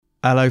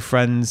Hello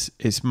friends,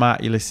 it's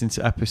Matt. You're listening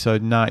to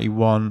episode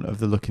 91 of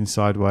the Looking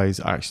Sideways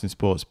Action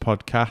Sports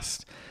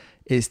podcast.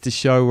 It's the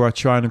show where I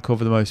try and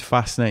uncover the most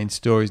fascinating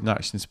stories in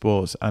action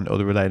sports and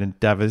other related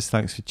endeavours.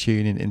 Thanks for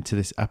tuning into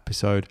this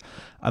episode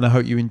and I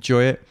hope you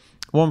enjoy it.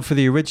 One for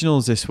the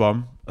originals, this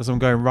one, as I'm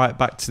going right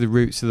back to the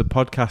roots of the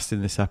podcast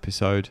in this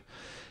episode.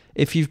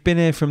 If you've been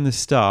here from the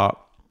start,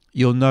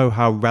 you'll know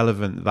how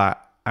relevant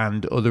that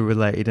and other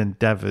related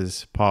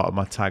endeavours part of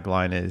my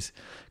tagline is.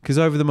 Because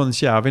over the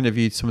months, I've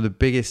interviewed some of the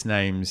biggest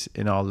names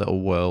in our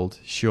little world,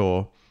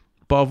 sure.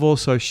 But I've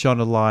also shone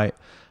a light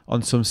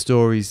on some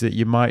stories that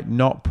you might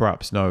not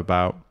perhaps know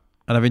about.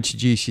 And I've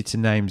introduced you to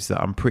names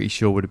that I'm pretty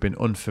sure would have been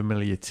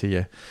unfamiliar to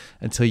you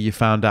until you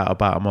found out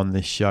about them on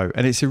this show.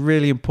 And it's a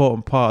really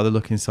important part of the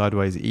Looking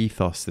Sideways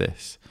ethos,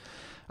 this.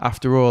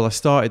 After all, I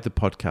started the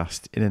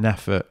podcast in an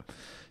effort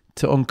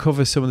to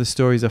uncover some of the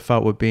stories I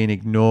felt were being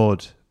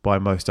ignored by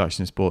most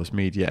action sports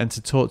media and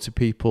to talk to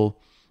people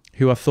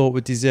who I thought were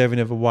deserving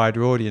of a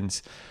wider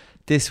audience.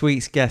 This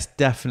week's guest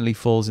definitely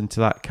falls into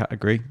that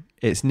category.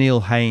 It's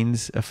Neil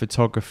Haynes, a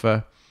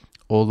photographer,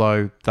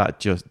 although that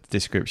just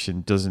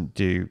description doesn't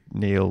do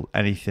Neil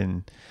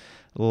anything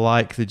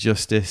like the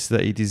justice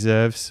that he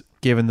deserves,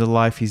 given the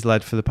life he's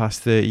led for the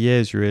past 30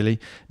 years, really.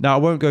 Now, I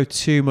won't go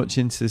too much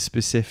into the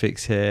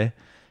specifics here,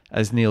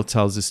 as Neil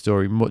tells the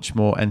story much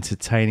more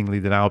entertainingly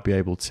than I'll be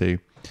able to.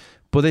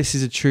 But this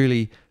is a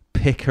truly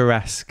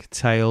picaresque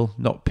tale,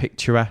 not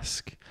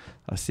picturesque.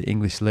 That's the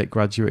English lit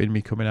graduate in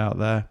me coming out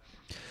there.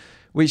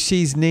 Which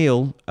sees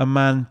Neil, a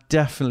man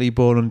definitely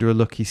born under a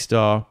lucky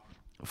star,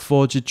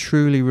 forge a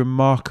truly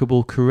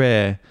remarkable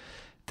career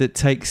that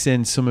takes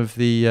in some of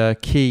the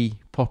key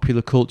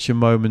popular culture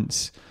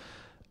moments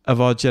of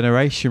our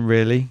generation,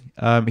 really.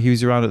 He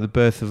was around at the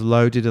birth of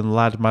Loaded and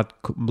Lad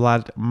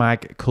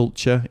Mag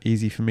culture,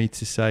 easy for me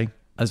to say.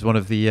 As one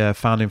of the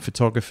founding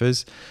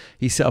photographers,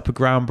 he set up a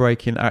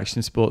groundbreaking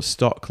action sports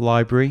stock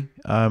library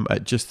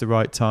at just the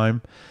right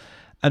time.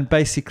 And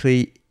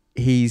basically,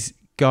 he's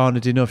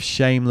garnered enough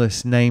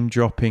shameless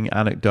name-dropping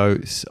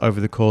anecdotes over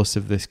the course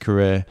of this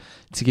career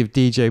to give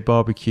DJ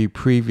Barbecue,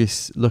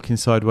 previous Looking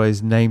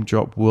Sideways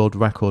name-drop world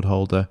record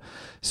holder,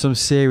 some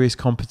serious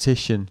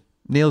competition.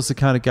 Neil's the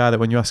kind of guy that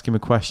when you ask him a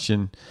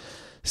question,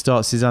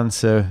 starts his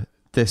answer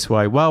this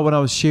way. Well, when I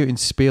was shooting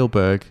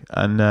Spielberg,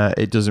 and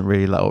it doesn't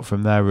really let up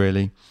from there,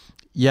 really.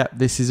 Yep,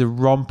 this is a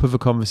romp of a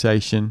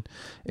conversation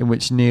in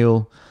which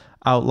Neil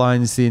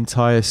outlines the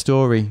entire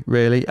story,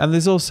 really. And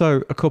there's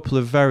also a couple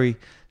of very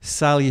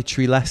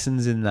salutary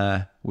lessons in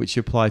there which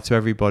apply to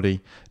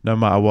everybody, no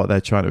matter what they're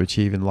trying to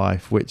achieve in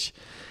life, which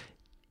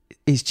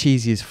is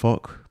cheesy as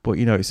fuck. But,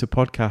 you know, it's a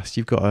podcast.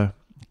 You've got to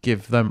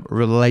give them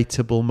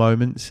relatable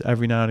moments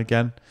every now and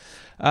again.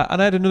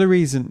 And I had another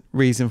reason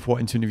for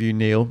wanting to interview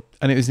Neil,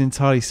 and it was an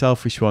entirely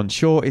selfish one.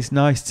 Sure, it's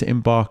nice to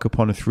embark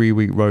upon a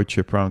 3-week road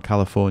trip around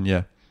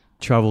California,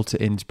 travel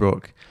to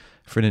Innsbruck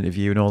for an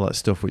interview and all that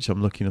stuff, which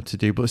I'm lucky enough to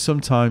do. But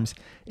sometimes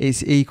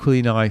it's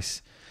equally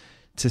nice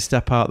to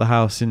step out the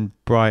house in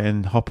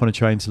Brighton, hop on a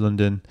train to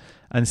London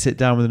and sit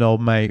down with an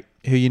old mate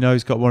who you know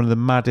has got one of the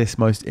maddest,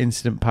 most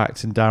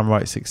incident-packed and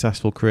downright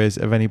successful careers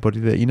of anybody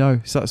that you know.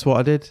 So that's what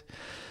I did.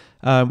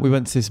 We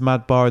went to this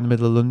mad bar in the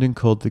middle of London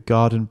called the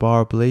Garden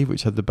Bar, I believe,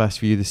 which had the best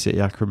view of the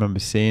city I can remember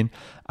seeing,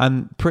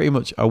 and pretty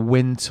much a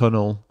wind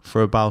tunnel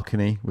for a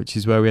balcony, which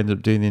is where we ended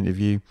up doing the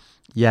interview.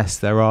 Yes,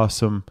 there are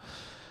some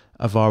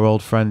of our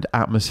old friend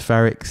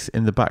atmospherics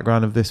in the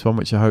background of this one,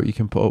 which I hope you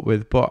can put up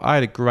with. But I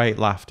had a great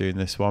laugh doing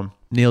this one.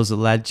 Neil's a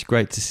ledge,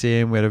 great to see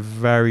him. We had a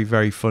very,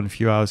 very fun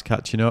few hours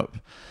catching up.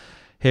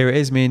 Here it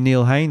is, me and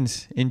Neil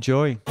Haynes.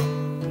 Enjoy.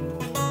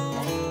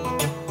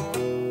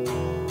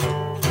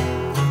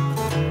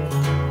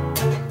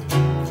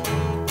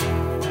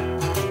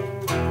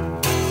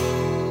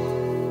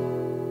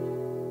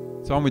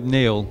 So I'm with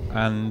Neil,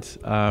 and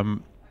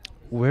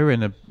we're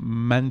in a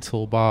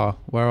mental bar.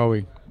 Where are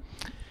we?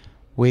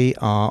 We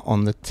are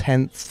on the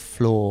 10th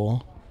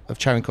floor of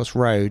Charing Cross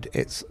Road.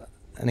 It's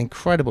an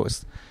incredible,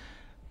 it's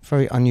a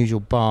very unusual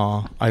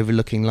bar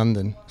overlooking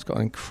London. It's got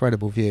an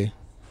incredible view,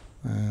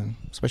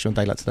 especially on a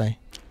day like today.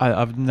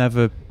 I've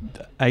never,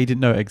 A,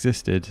 didn't know it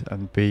existed,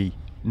 and B,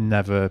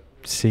 never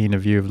seen a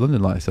view of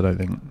London like this, I don't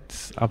think.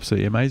 It's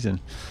absolutely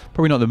amazing.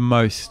 Probably not the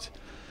most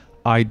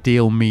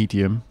ideal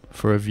medium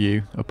for a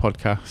view, a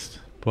podcast.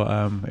 But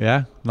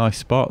yeah, nice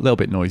spot. A little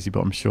bit noisy, but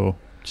I'm sure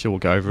we'll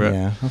go over it.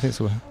 Yeah, I think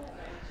so.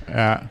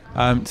 Yeah.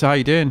 So how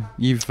you doing?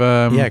 You've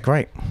yeah,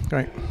 great.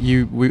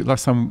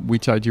 Last time we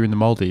chatted, you were in the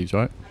Maldives,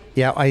 right?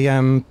 Yeah,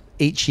 I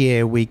each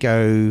year we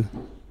go,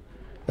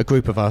 a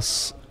group of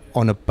us,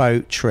 on a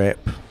boat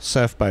trip,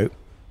 surf boat,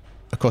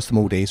 across the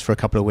Maldives for a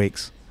couple of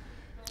weeks.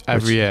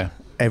 Every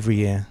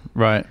year.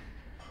 Right.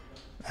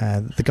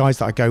 The guys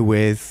that I go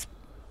with,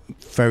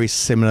 very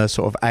similar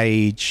sort of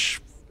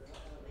age,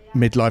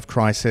 midlife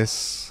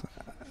crisis,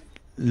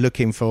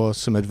 looking for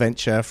some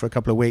adventure for a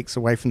couple of weeks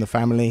away from the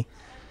family.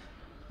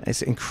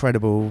 It's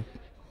incredible.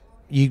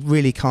 You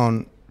really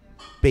can't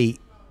beat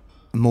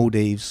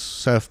Maldives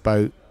surf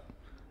boat,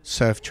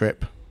 surf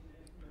trip.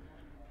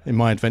 In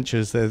my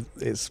adventures,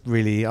 it's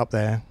really up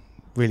there.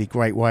 really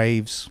great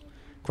waves,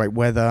 great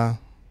weather,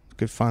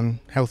 good fun,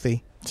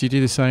 healthy. Do you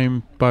do the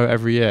same boat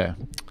every year?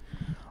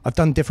 I've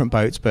done different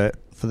boats, but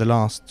for the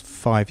last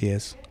 5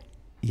 years,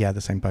 yeah,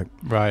 the same boat.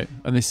 Right.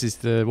 And this is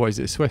what is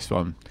it, a Swiss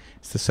one?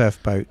 It's the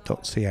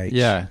surfboat.ch.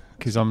 Yeah,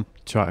 because I'm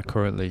trying to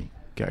currently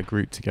get a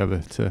group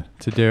together to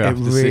do it. It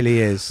really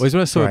is. Well,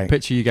 when I saw a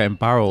picture of you getting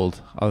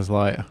barreled, I was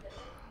like,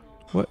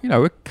 well,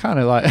 we're kind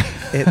of like...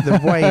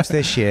 The waves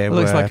this year it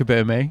looks like a bit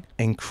of me.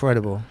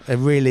 Incredible.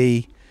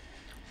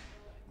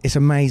 It's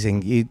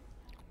amazing.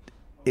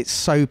 It's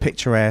so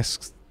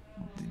picturesque.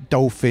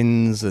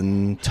 Dolphins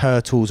and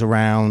turtles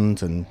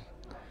around, and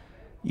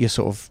you're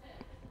sort of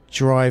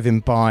driving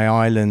by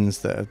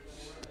islands that are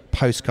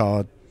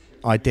postcard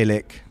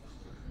idyllic.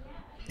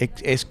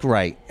 It's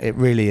great. It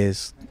really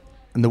is.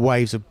 And the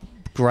waves are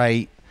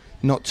great.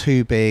 Not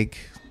too big,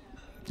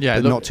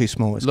 but not too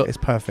small. It's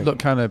perfect. Look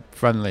kind of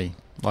friendly.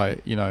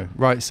 Like,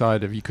 right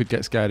side of, you could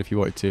get scared if you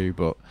wanted to,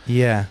 but...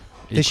 Yeah.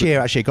 This year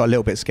actually got a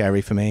little bit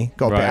scary for me.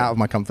 Got a bit out of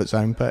my comfort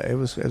zone, but it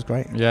was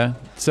great. Yeah.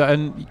 So,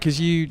 and because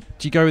do you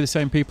go with the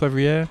same people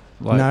every year?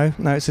 No,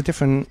 it's a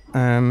different...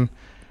 a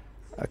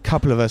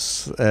couple of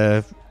us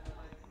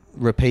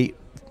repeat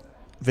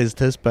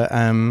visitors, but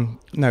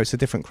no, it's a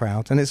different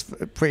crowd, and it's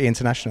pretty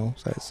international,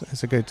 so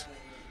it's a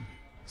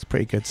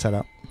pretty good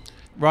setup.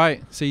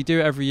 Right. So you do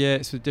it every year.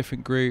 It's with a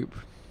different group.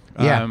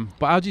 Yeah.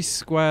 But how do you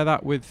square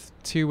that with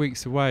 2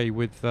 weeks away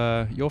with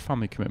your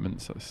family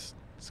commitments?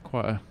 It's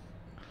quite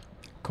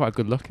a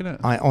good look, isn't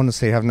it? I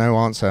honestly have no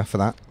answer for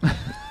that.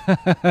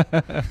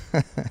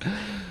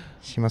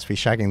 She must be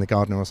shagging the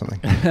gardener or something.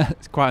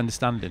 It's quite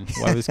understanding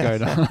whatever's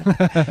going on.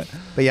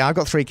 But yeah, I've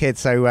got 3 kids,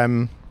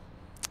 so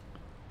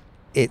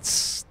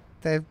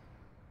they're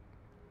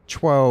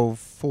 12,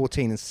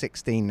 14 and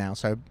 16 now,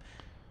 so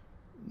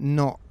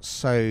not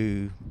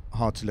so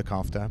hard to look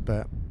after,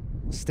 but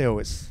still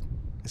it's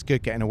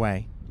good getting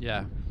away.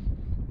 Yeah,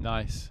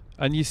 nice.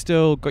 And you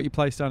still got your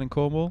place down in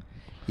Cornwall?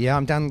 Yeah,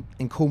 I'm down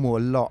in Cornwall a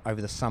lot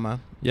over the summer.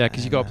 Yeah,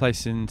 because you got a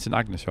place in St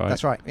Agnes, right?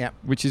 That's right, yeah.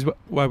 Which is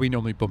where we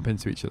normally bump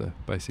into each other,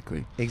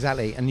 basically.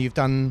 Exactly. And you've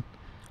done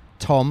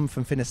Tom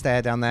from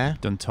Finisterre down there.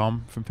 Done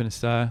Tom from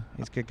Finisterre.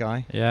 He's a good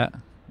guy. Yeah.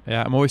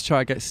 Yeah, I'm always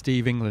trying to get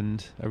Steve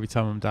England every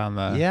time I'm down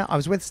there. Yeah, I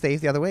was with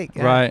Steve the other week.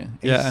 Yeah. Right,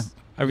 yeah.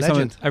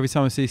 Every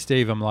time I see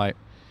Steve, I'm like,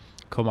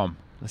 come on,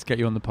 let's get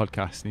you on the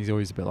podcast. And he's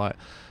always a bit like,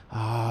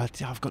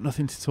 I've got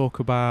nothing to talk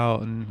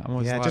about. And I'm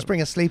always like, just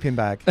bring a sleeping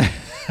bag.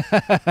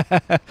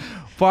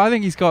 But I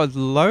think he's got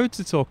loads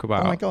to talk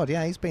about. Oh my God,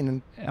 yeah, he's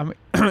been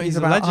he's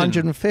about a legend.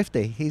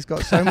 150. He's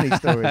got so many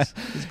stories.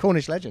 He's a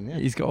Cornish legend, yeah.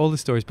 He's got all the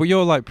stories. But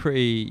you're like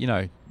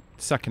pretty,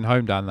 second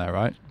home down there,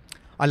 right?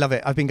 I love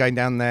it. I've been going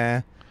down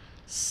there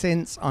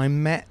since I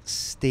met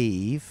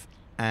Steve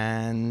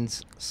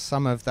and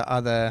some of the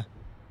other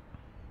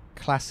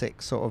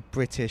classic sort of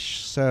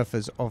British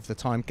surfers of the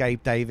time.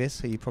 Gabe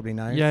Davis, who you probably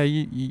know. Yeah,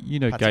 you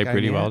know Gabe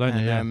really well, don't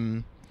you?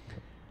 Yeah.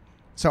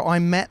 So I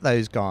met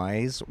those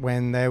guys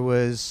when there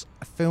was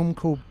a film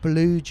called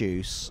Blue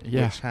Juice,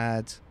 which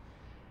had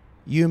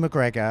Ewan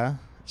McGregor,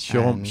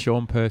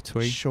 Sean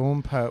Pertwee.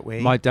 Sean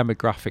Pertwee. My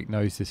demographic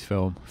knows this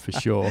film for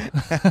sure.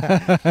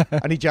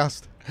 Only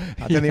just.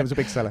 I don't think it was a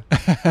big seller.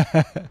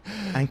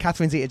 And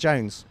Catherine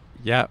Zeta-Jones.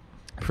 Yeah.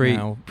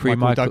 Michael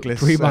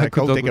Douglas,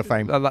 Gold Digger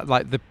fame.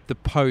 Like the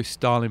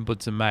post Darling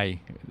Buds and May.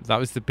 That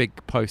was the big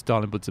post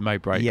Darling Buds and May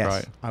break, yes,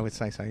 right? I would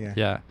say so,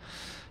 yeah.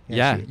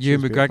 Yeah.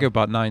 Ewan McGregor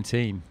about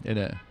 19,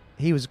 innit?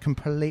 He was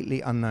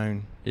completely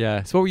unknown.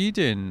 Yeah. So what were you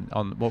doing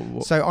on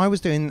what? So I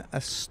was doing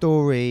a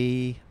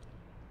story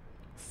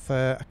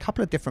for a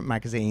couple of different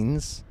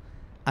magazines,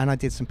 and I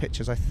did some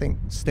pictures, I think,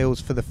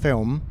 stills for the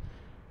film.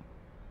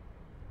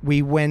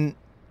 We went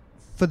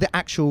for the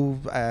actual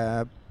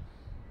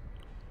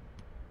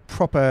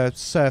proper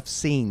surf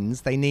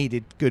scenes. They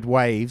needed good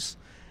waves,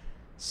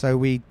 so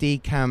we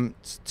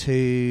decamped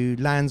to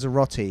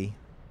Lanzarote,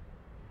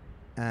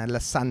 La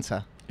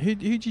Santa. Who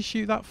did you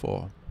shoot that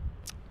for?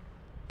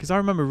 Because I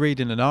remember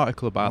reading an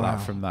article about that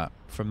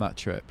from that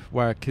trip,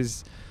 where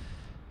because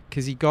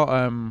he got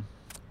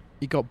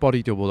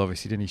body doubled,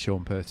 obviously, didn't he,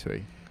 Sean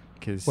Pertwee?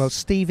 Well,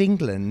 Steve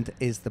England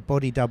is the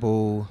body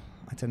double.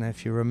 I don't know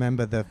if you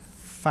remember the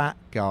fat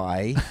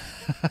guy.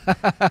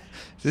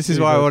 This is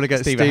why I want to get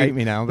Steve. Hate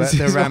me now. This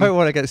is why I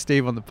want to get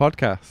Steve on the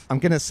podcast. I'm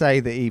going to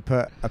say that he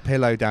put a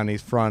pillow down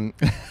his front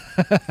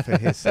for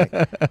his sake,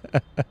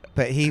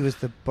 but he was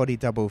the body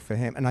double for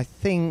him. And I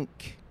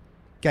think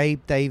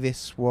Gabe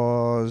Davis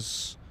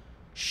was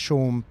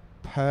Sean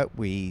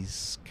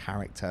Pertwee's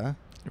character,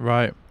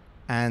 right?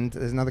 And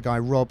there's another guy,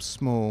 Rob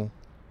Small,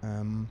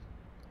 a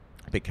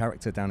big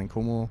character down in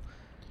Cornwall,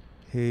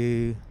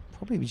 who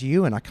probably was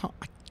you. And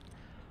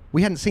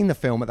we hadn't seen the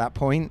film at that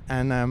point,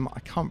 and I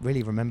can't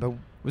really remember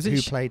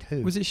who played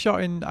who. Was it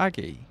shot in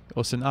Aggie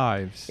or St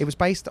Ives? It was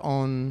based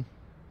on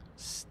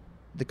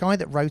the guy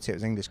that wrote it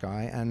was an English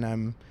guy,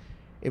 and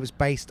it was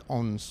based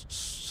on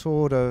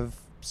sort of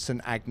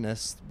St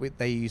Agnes.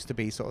 They used to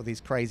be sort of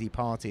these crazy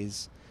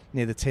parties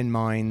near the tin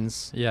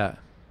mines. Yeah.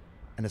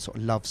 And a sort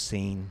of love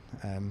scene.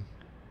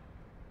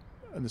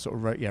 the sort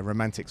of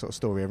romantic sort of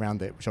story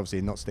around it, which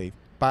obviously not Steve.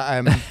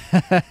 But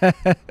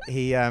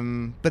he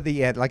but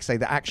the like I say,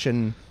 the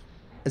action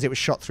as it was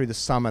shot through the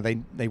summer,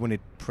 they wanted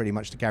pretty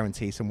much to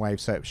guarantee some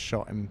waves, so it was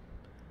shot in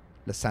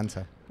La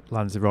Santa.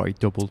 Lanzarote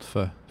doubled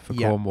for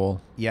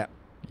Cornwall. Yeah.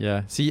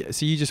 Yeah. So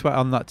you just went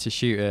on that to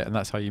shoot it, and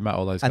that's how you met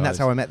all those guys. And that's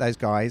how I met those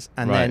guys.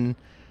 And right. then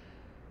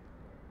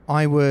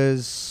I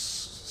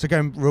was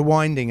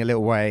rewinding a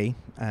little way.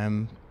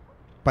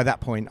 By that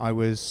point, I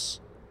was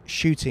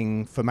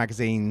shooting for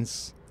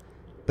magazines,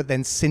 but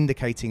then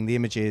syndicating the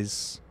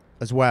images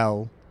as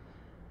well.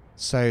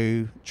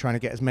 So trying to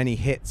get as many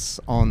hits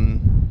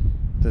on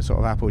the sort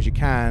of Apple as you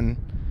can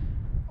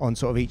on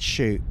sort of each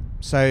shoot.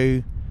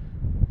 So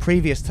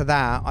previous to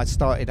that, I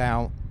started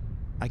out,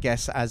 I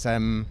guess, as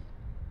I'd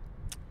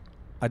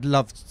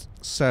loved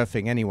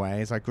surfing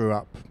anyway. As I grew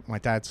up, my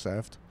dad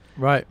surfed.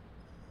 Right.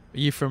 Are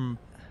you from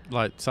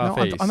like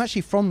southeast? No, I'm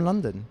actually from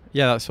London.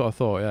 Yeah, that's what I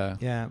thought. Yeah.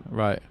 Yeah.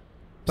 Right.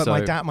 But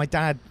my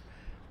dad,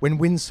 when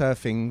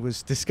windsurfing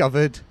was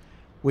discovered,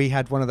 we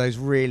had one of those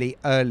really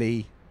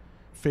early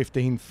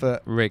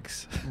 15-foot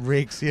rigs.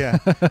 Yeah.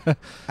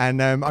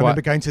 And I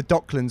remember going to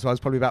Docklands when I was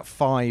probably about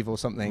 5 or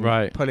something.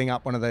 Right. Pulling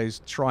up one of those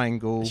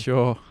triangle.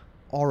 Sure.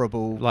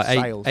 Horrible like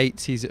sails.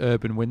 80s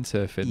urban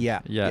windsurfing.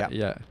 Yeah.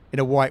 In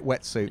a white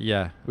wetsuit.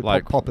 Yeah. With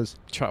like poppers.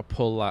 Try to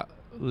pull that,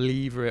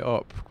 lever it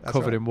up, That's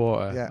covered right. in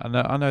water.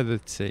 Yeah. I know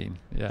the scene.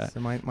 Yeah. So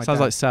my Sounds dad,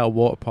 like Sale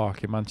Water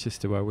Park in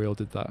Manchester where we all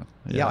did that.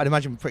 Yeah, I'd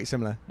imagine pretty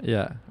similar.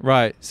 Yeah.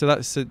 Right. So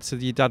that's so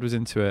your dad was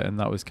into it, and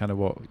that was kind of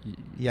what.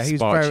 Yeah, he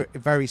was very,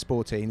 very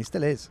sporty, and he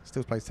still is.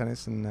 Still plays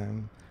tennis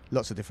and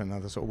lots of different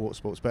other sort of water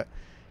sports. But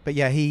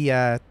yeah, he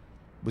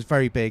was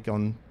very big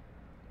on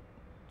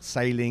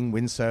sailing,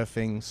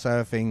 windsurfing,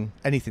 surfing,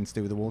 anything to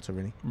do with the water,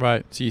 really.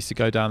 Right. So you used to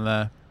go down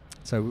there.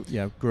 So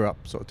yeah, grew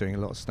up sort of doing a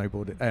lot of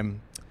snowboarding, a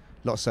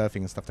lot of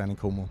surfing and stuff down in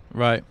Cornwall.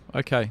 Right.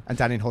 Okay. And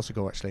down in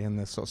Hossegor actually, in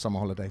the sort of summer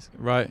holidays.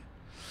 Right.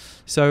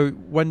 So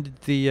when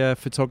did the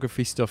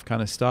photography stuff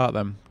kind of start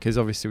then? Because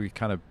obviously we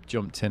kind of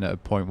jumped in at a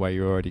point where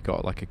you already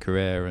got like a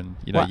career, and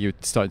you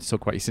started to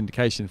talk about your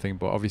syndication thing.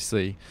 But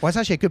obviously, well, it's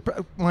actually a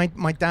good.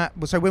 My dad.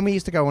 So when we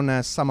used to go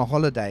on summer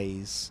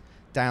holidays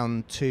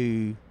down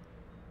to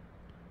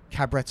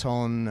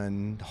Cabreton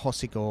and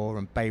Hossegor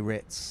and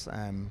Biarritz,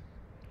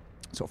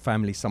 sort of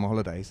family summer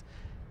holidays,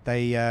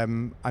 they. I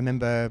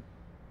remember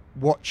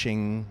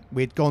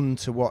we'd gone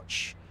to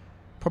watch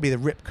probably the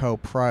Rip Curl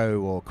Pro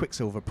or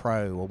Quicksilver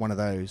Pro or one of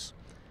those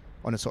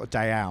on a sort of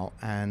day out,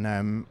 and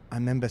I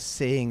remember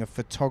seeing a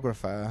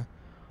photographer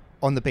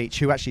on the beach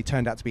who actually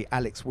turned out to be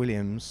Alex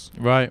Williams,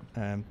 right,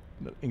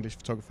 English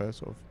photographer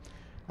sort of,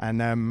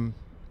 and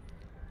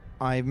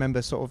I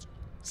remember sort of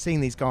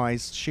seeing these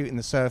guys shooting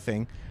the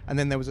surfing, and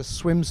then there was a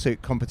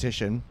swimsuit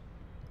competition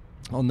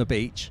on the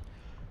beach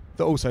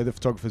that also the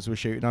photographers were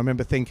shooting. I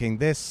remember thinking,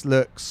 this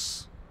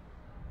looks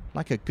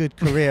like a good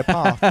career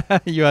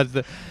path. you had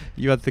the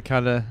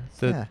kind of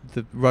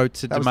the road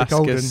to that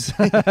Damascus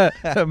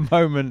golden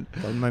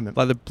moment,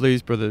 like the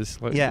Blues Brothers,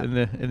 like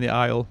in the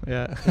aisle.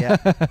 Yeah.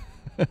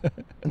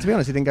 And to be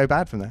honest, it didn't go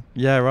bad from there.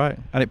 Yeah, right.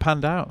 And it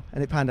panned out.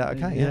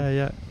 Okay.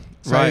 Yeah.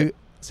 Right.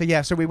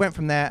 So we went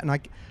from there, and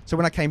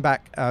when I came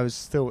back, I was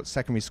still at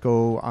secondary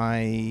school.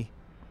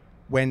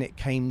 When it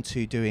came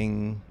to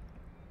doing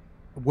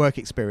work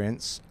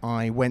experience,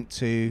 I went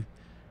to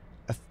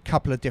a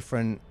couple of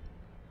different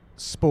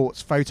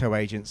sports photo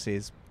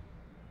agencies,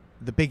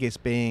 the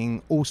biggest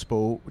being All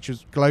Sport, which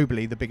was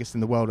globally the biggest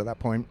in the world at that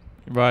point.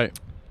 Right.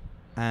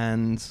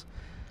 And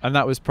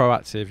that was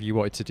proactive. You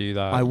wanted to do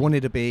that. I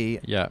wanted to be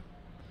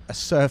a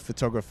surf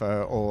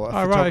photographer or a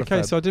photographer. Right,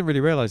 okay. So I didn't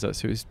really realise that.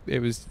 So it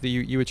was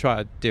you would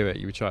try to do it.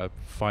 You would try to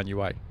find your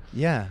way.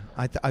 Yeah,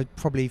 I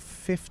probably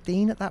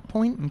 15 at that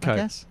point. Okay. I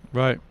guess.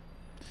 Right.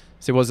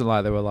 So it wasn't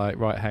like they were like,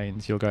 right,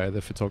 Haynes, you'll go to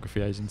the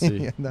photography agency.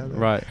 Yeah, no.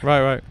 Right.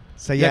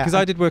 So because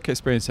I did work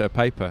experience at a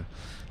paper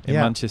in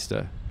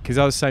Manchester. Because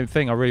I was the same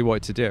thing. I really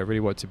wanted to do it. I really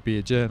wanted to be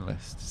a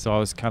journalist. So I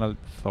was kind of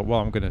thought, well,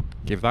 I'm going to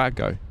give that a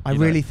go. I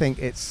really think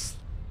it's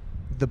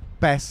the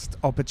best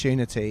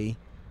opportunity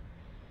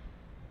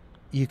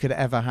you could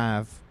ever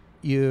have.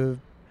 When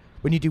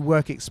you do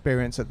work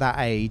experience at that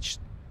age,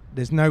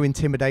 there's no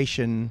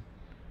intimidation.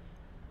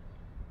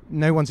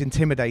 No one's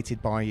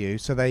intimidated by you,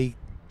 so they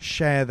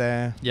share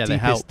their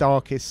deepest,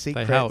 darkest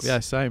secrets. They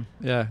help, same,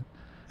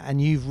 And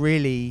you've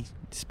really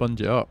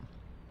sponge it up.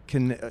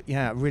 Can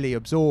really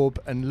absorb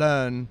and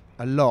learn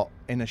a lot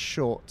in a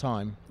short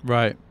time.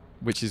 Right,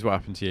 which is what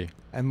happened to you.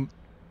 And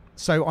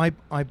so I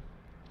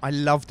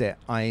loved it.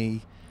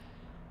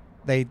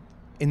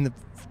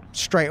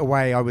 Straight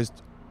away I was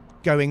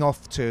going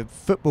off to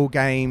football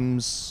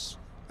games.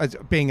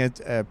 Being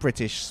a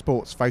British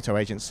sports photo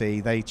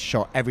agency, they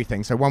shot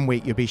everything. So one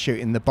week you'll be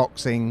shooting the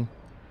boxing.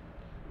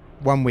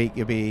 One week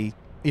you'll be,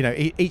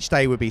 each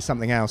day would be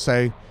something else.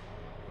 So,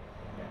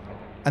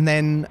 and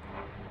then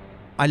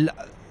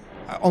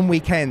on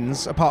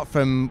weekends, apart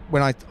from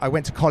when I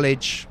went to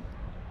college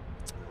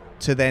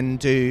to then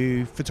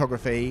do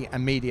photography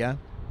and media,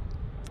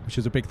 which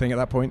was a big thing at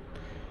that point.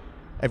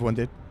 Everyone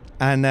did.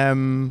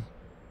 And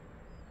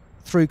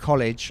through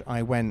college,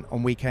 I went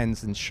on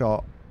weekends and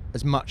shot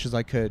as much as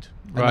I could.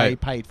 And Right. they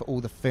paid for all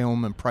the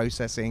film and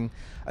processing.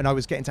 And I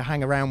was getting to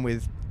hang around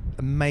with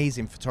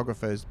amazing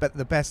photographers, but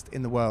the best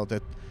in the world.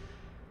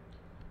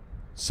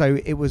 So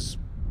it was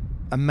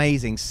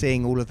amazing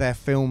seeing all of their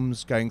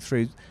films going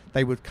through.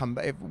 They would come,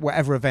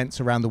 whatever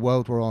events around the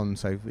world were on,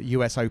 so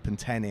US Open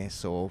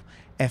tennis or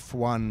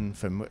F1,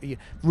 from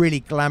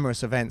really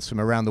glamorous events from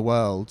around the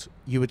world.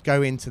 You would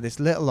go into this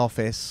little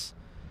office,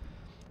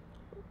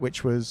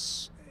 which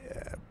was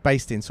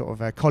based in sort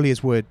of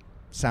Colliers Wood,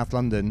 South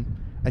London,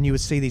 and you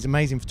would see these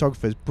amazing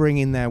photographers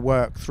bringing their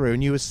work through,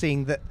 and you were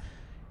seeing that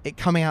it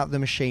coming out of the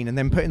machine and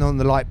then putting on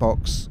the light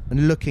box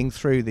and looking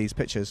through these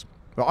pictures.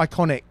 But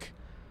iconic,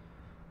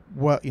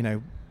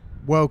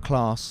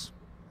 world-class,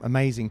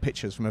 amazing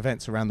pictures from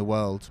events around the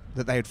world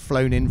that they had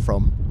flown in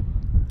from.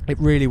 It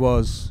really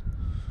was.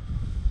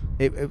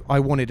 I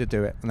wanted to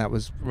do it, and that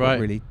was Right. what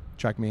really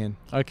dragged me in.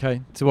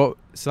 Okay. So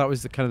that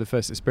was the kind of the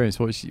first experience.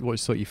 What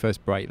was sort of your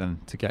first break then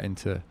to get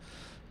into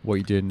what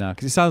you're doing now?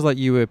 Because it sounds like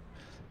you were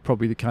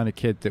probably the kind of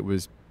kid that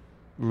was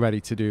ready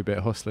to do a bit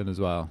of hustling as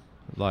well,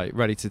 like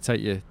ready to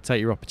take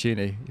your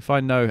opportunity. If I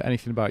know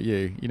anything about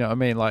you, you know what I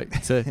mean,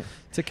 like to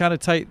kind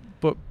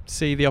of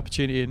see the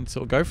opportunity and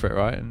sort of go for it,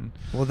 right? And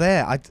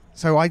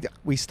well,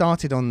 we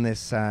started on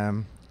this.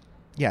 I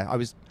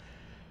was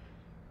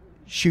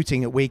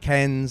shooting at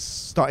weekends,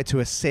 started to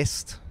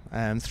assist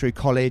through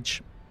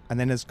college, and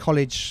then as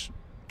college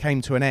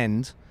came to an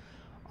end,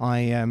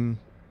 I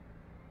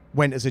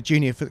went as a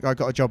junior. I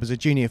got a job as a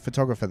junior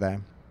photographer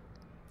there,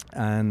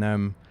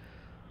 and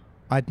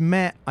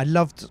I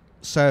loved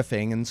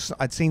surfing, and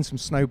I'd seen some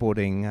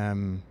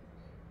snowboarding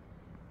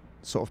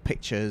sort of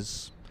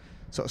pictures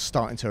sort of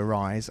starting to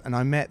arise, and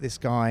I met this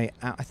guy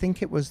at, I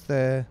think it was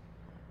the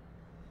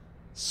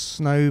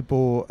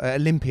snowboard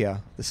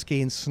Olympia, the ski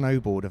and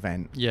snowboard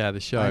event. yeah, the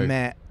show. I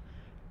met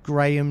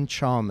Graham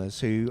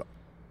Chalmers, who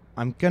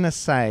I'm gonna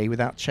say,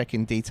 without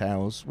checking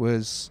details,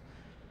 was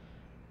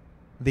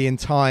the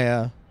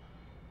entire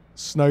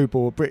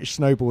British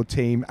snowboard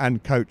team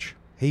and coach.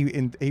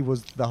 He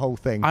was the whole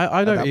thing.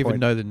 I don't even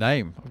know the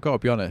name. I've got to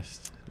be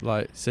honest.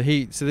 Like, so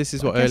this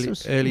is what,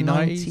 early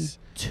 90s?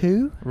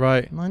 92,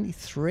 Right.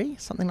 93,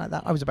 something like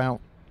that. I was about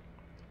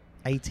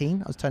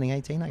 18. I was turning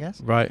 18, I guess.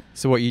 Right.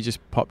 So what, you just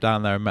popped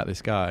down there and met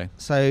this guy?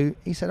 So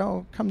he said,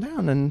 "Oh, come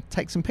down and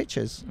take some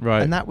pictures."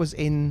 Right. And that was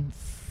in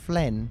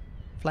Flaine.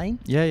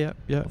 Yeah.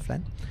 Or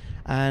Flaine.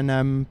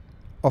 And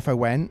off I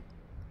went.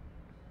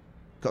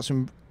 Got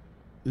some,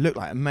 looked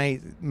like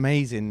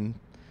amazing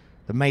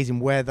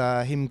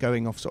weather, him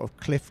going off sort of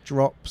cliff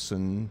drops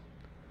and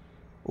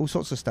all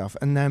sorts of stuff.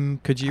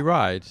 And could you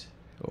ride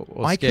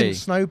or I ski? couldn't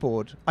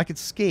snowboard. I could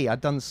ski.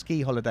 I'd done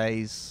ski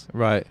holidays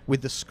Right.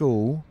 with the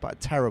school, but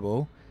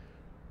terrible.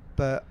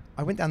 But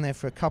I went down there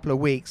for a couple of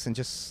weeks and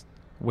just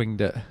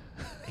Winged it.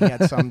 he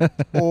had some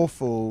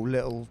awful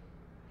little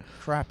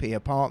crappy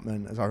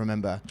apartment, as I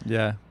remember.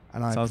 Yeah.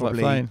 And I Sounds like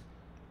probably Flaine.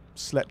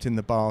 slept in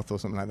the bath or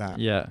something like that.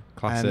 Yeah.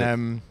 Classic.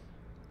 And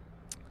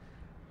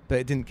but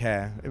it didn't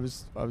care.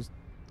 I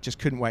just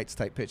couldn't wait to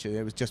take pictures.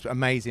 It was just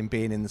amazing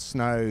being in the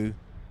snow,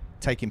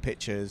 taking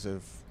pictures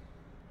of.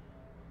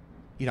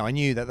 I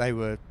knew that they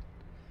were.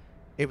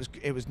 It was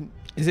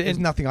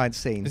nothing I'd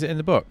seen. Is it in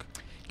the book?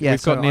 Yeah,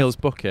 We've got Neil's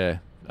book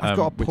here. I've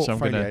got a which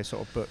portfolio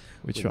sort of book.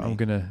 Which with I'm me,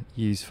 going to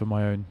use for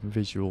my own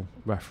visual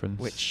reference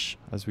Which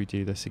as we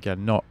do this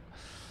again.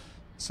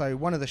 So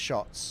one of the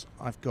shots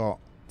I've got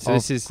So of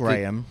this is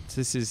Graham.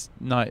 This is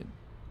night.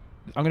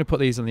 I'm going to put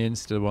these on the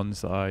Insta, the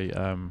ones that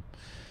I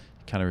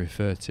kind of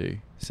refer to.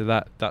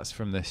 So that's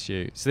from this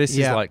shoot. So this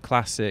is like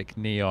classic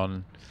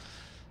neon.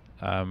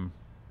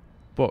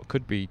 What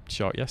could be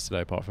shot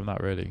yesterday apart from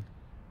that, really.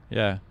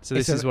 Yeah. So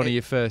this is one of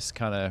your first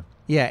kind of.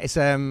 Yeah, it's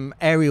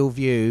aerial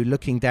view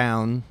looking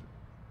down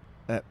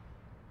at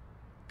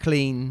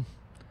clean,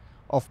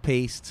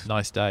 off-piste.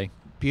 Nice day.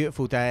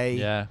 Beautiful day.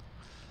 Yeah.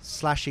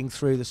 Slashing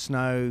through the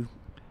snow.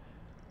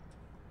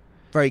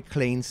 Very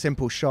clean,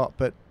 simple shot,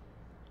 but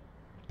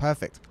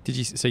perfect.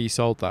 So you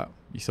sold that?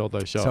 You sold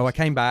those shots? So I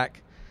came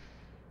back,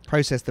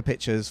 processed the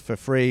pictures for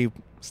free.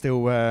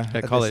 Still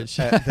at college?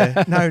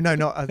 No,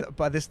 not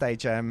by this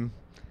stage.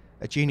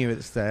 A junior at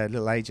this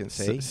little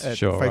agency,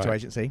 photo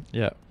agency.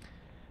 Yeah.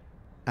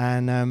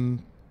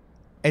 And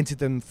entered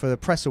them for the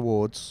press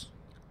awards.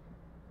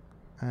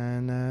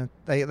 And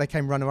they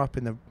came runner-up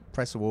in the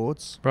press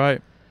awards.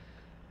 Right.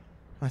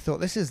 I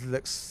thought this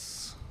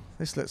looks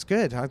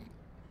good.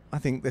 I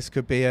think this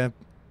could be a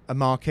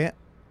market.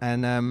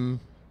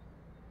 And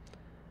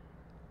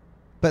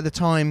but at the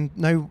time,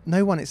 no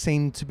one, it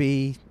seemed to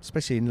be,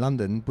 especially in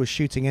London, was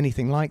shooting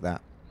anything like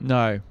that.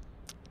 No.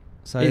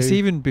 So it's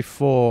even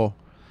before.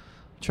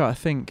 Try to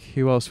think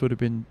who else would have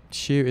been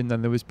shooting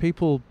then. There was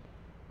people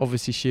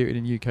obviously shooting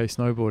in UK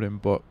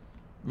snowboarding, but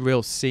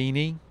real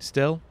sceney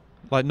still.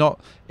 Like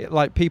not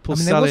like people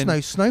selling. There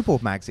was no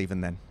snowboard mags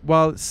even then.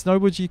 Well,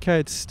 Snowboard UK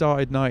had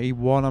started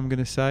 91, I'm going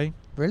to say.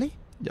 Really?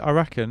 I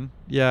reckon.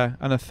 Yeah,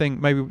 and I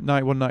think maybe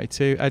 91,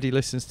 92. Eddie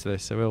listens to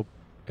this, so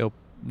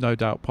no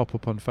doubt pop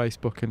up on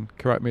Facebook and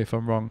correct me if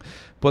I'm wrong.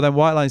 But then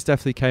White Lines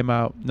definitely came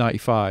out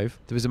 95.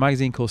 There was a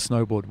magazine called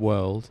Snowboard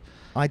World.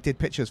 I did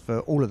pictures for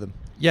all of them.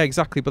 Yeah,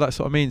 exactly. But that's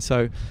what I mean.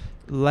 So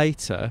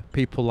later,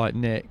 people like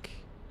Nick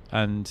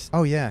and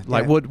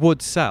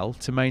would sell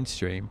to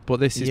mainstream. But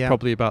this is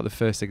probably about the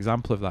first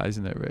example of that,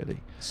 isn't it? Really.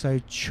 So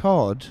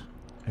Chod,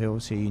 who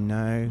obviously you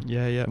know,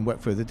 and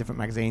worked for the different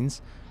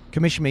magazines,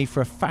 commissioned me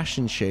for a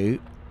fashion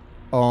shoot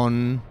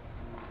on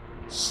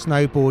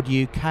Snowboard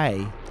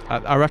UK.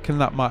 I reckon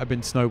that might have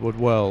been Snowboard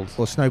World.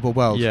 Or Snowboard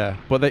World. Yeah,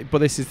 but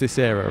this is this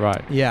era,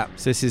 right? Yeah.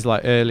 So this is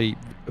like very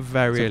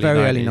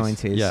early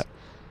 90s. Yeah.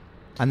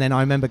 And then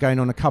I remember going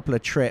on a couple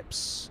of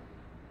trips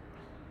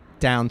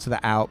down to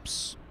the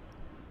Alps,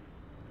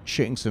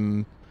 shooting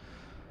some,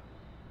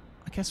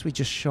 I guess we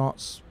just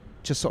shot,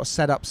 just sort of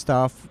set up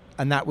stuff.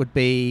 And that would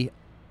be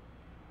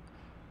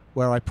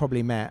where I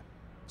probably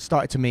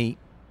started to meet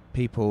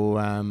people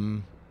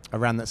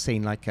around that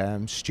scene, like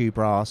Stu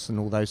Brass and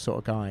all those sort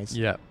of guys.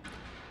 Yeah.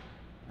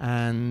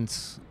 And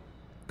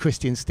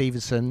Christian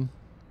Stevenson,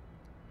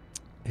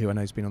 who I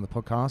know has been on the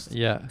podcast.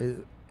 Yeah.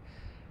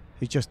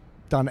 Who's just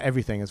done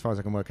everything as far as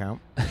I can work out.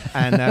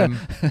 And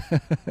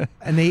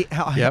and he,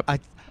 I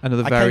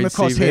came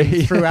across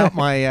him throughout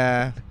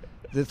my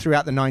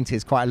throughout the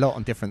 90s quite a lot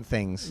on different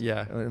things.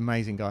 Yeah. An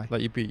amazing guy.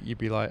 Like you'd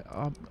be like, do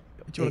you want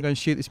to go and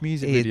shoot this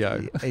music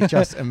video? It's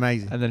just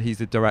amazing. And then he's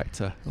the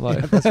director. Like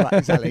yeah, that's right,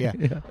 exactly.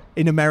 Yeah.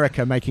 In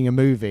America, making a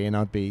movie, and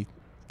I'd be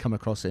come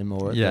across him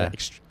or at the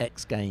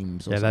X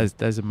Games. Or something.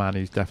 There's a man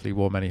who's definitely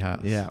wore many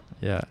hats. Yeah.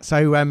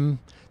 So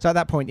at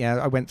that point,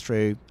 I went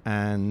through,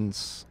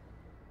 but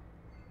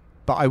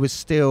I was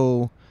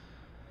still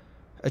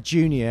a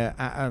junior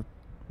at a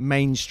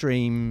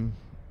mainstream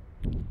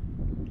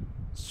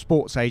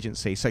sports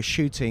agency. So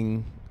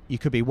shooting, you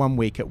could be 1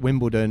 week at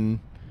Wimbledon,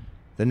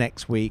 the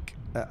next week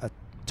at a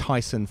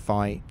Tyson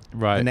fight,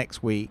 the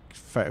next week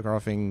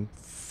photographing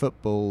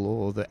football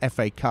or the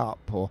FA Cup.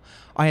 Or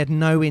I had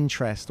no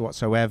interest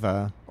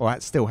whatsoever, or I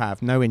still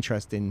have no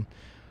interest in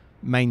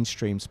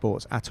mainstream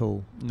sports at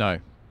all. No.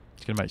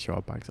 Just going to make sure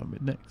our bags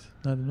aren't nicked.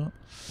 No, they're not.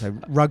 So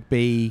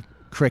rugby,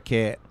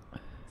 cricket,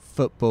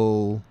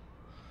 football,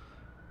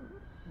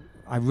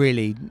 I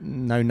really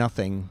know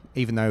nothing,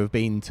 even though I've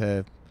been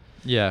to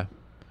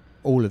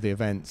all of the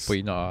events but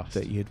you're not asked.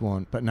 That you'd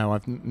want. But no,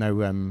 I've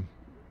no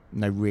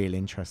real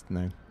interest,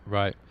 no.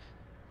 Right.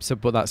 So,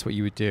 but that's what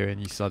you were doing.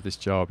 You still had this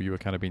job. You were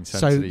kind of being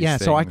sent to these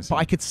things. So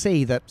I could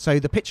see that. So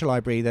the picture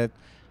library, the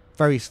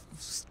very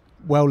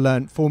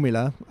well-learned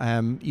formula.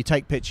 You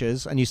take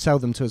pictures and you sell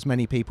them to as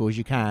many people as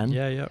you can.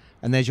 Yeah.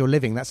 And there's your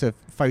living. That's a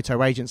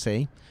photo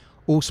agency.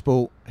 All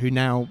Sport,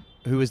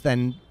 who was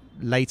then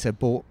later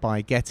bought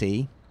by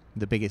Getty,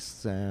 the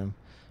biggest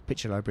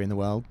picture library in the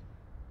world,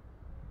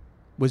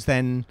 was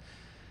then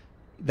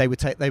they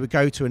would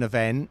go to an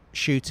event,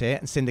 shoot it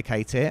and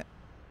syndicate it,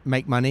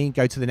 make money,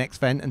 go to the next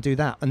event and do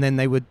that, and then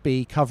they would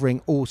be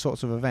covering all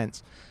sorts of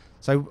events.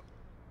 So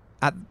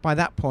by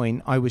that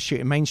point I was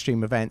shooting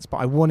mainstream events, but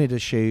I wanted to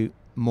shoot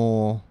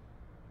more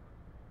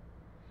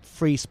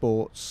free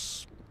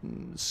sports,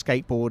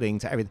 skateboarding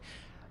to everything.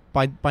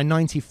 By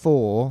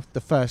 94,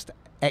 the first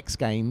X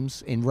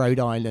Games in Rhode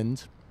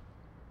Island.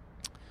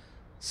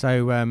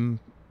 So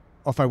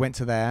off I went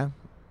to there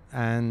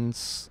and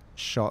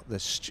shot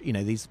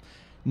these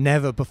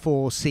never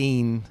before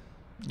seen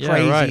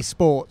crazy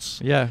sports.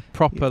 Yeah,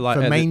 proper like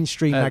for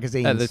mainstream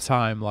magazines at the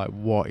time. Like,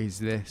 what is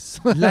this?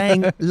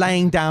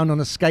 laying down on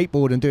a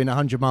skateboard and doing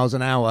 100 miles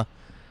an hour.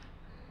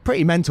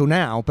 Pretty mental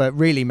now, but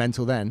really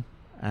mental then.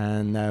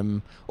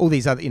 And all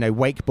these other,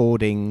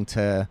 wakeboarding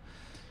to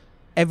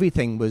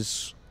everything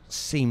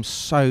seemed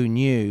so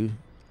new,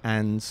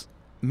 and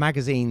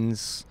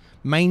magazines,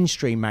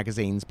 mainstream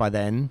magazines by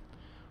then,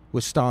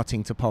 were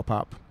starting to pop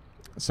up.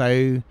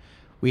 So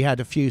we had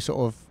a few sort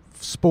of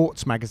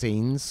sports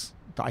magazines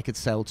that I could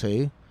sell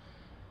to,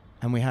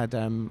 and we had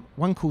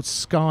one called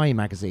Sky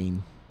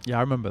magazine. Yeah,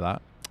 I remember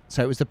that.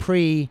 So it was the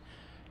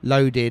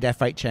pre-loaded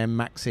FHM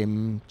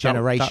Maxim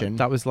generation.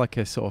 That was like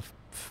a sort of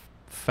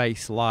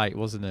face light,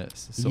 wasn't it?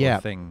 Sort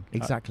of thing.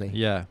 Exactly.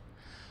 Yeah.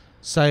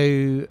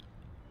 So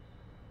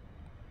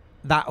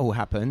that all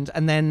happened,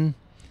 and then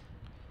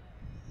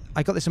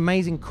I got this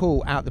amazing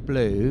call out the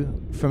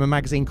blue from a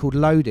magazine called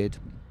Loaded.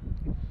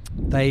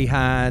 They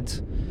had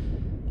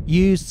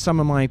used some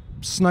of my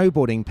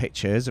snowboarding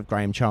pictures of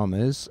Graham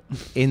Chalmers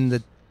in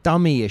the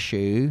dummy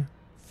issue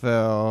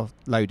for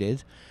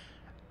Loaded,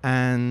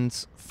 and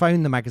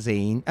phoned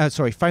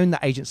the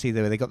agency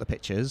where they got the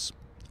pictures,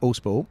 All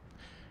Sport,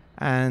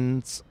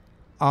 and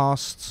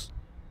asked,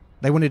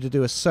 they wanted to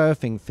do a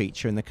surfing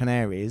feature in the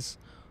Canaries.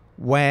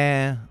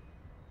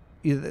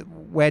 Who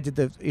was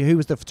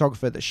the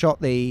photographer that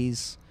shot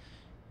these?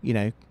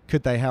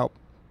 Could they help?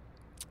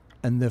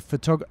 And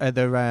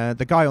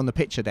the guy on the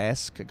picture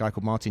desk, a guy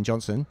called Martin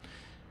Johnson,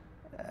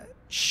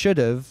 should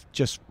have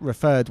just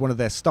referred one of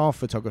their staff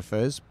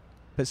photographers,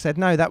 but said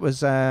no, that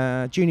was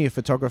a junior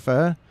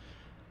photographer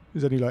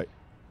who's only like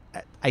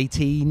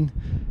 18.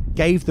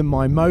 Gave them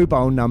my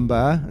mobile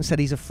number and said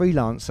he's a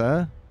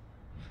freelancer.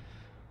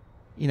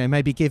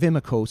 maybe give him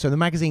a call. So the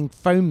magazine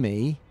phoned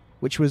me,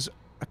 which was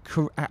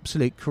a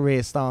absolute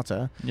career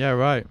starter. Yeah,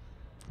 right.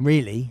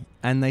 Really.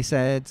 And they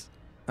said,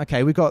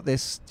 okay, we got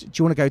this. Do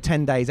you want to go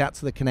 10 days out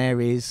to the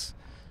Canaries,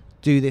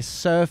 do this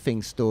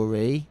surfing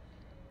story?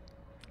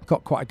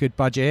 Got quite a good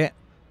budget.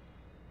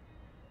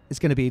 It's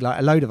going to be like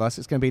a load of us.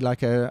 It's going to be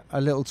like a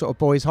little sort of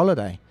boys'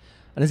 holiday.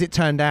 And as it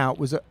turned out,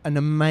 was an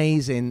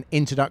amazing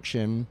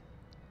introduction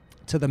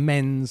to the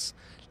men's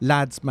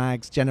lads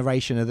mags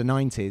generation of the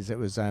 90s. It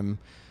was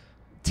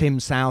Tim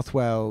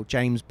Southwell,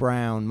 James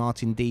Brown,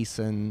 Martin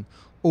Deason,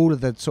 all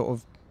of the sort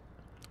of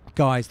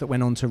guys that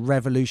went on to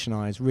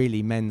revolutionise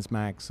really men's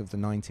mags of the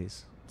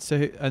 90s.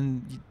 So,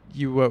 and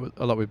you work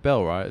a lot with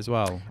Bill, right, as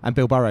well? And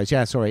Bill Burrows,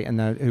 yeah, sorry, and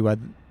who I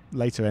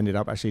later ended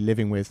up actually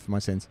living with for my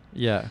sins.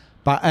 Yeah.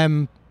 But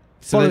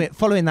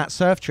following that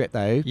surf trip,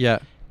 though, yeah,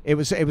 it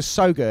was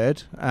so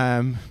good,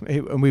 and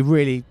we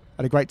really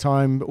had a great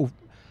time, all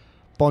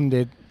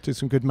bonded, did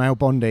some good male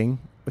bonding.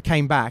 We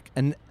came back,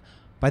 and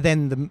by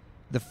then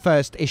the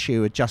first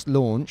issue had just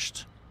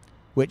launched,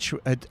 which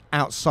had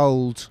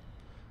outsold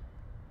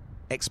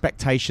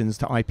expectations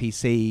to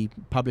IPC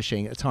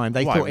publishing at the time.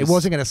 They thought it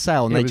wasn't going to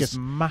sell, and it was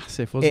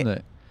massive, wasn't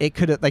it? They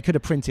could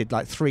have printed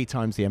like 3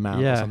 times the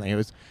amount or something. It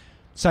was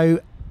so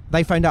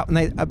they phoned up,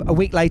 and a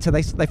week later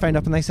they phoned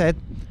up and they said,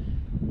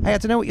 "Hey, I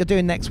don't know what you're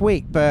doing next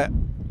week, but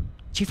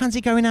do you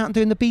fancy going out and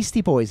doing the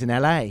Beastie Boys in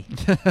LA?"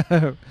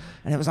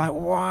 And it was like,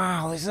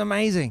 wow, this is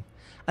amazing.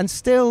 And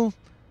still,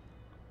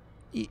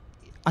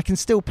 I can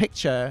still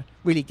picture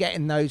really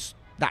getting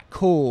that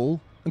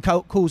call and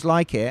calls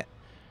like it.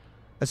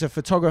 As a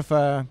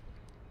photographer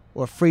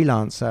or a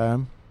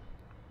freelancer,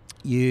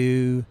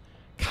 you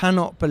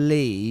cannot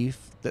believe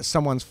that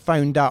someone's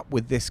phoned up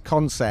with this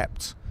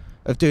concept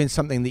of doing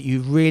something that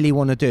you really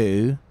want to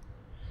do,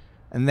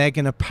 and they're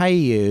going to pay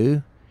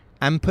you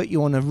and put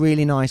you on a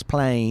really nice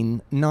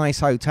plane, nice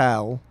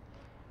hotel,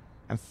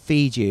 and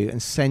feed you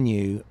and send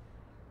you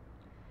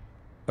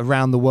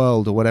around the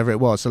world or whatever it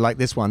was. So like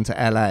this one to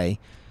LA.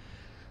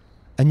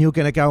 And you're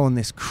going to go on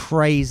this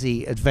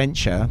crazy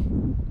adventure.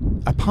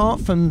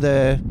 Apart from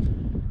the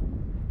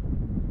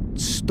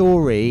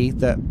story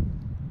that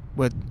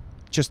were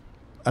just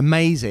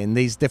amazing,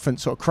 these different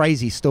sort of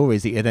crazy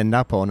stories that you'd end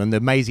up on, and the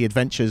amazing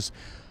adventures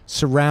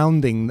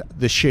surrounding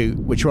the shoot,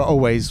 which were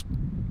always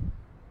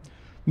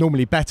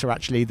normally better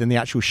actually than the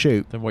actual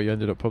shoot. Than what you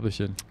ended up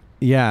publishing.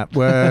 Yeah,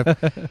 were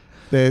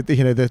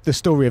the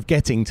story of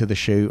getting to the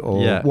shoot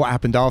or what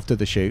happened after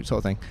the shoot sort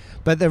of thing.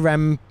 But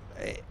the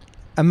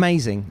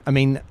amazing. I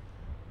mean,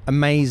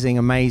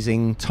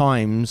 amazing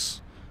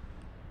times.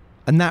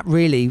 And that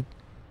really,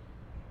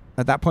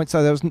 at that point,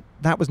 so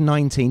that was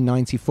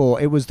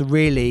 1994. It was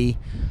really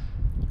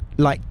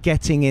like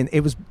getting in.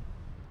 It was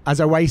as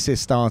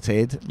Oasis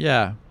started.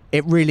 Yeah.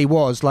 It really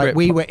was like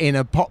we were in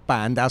a pop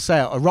band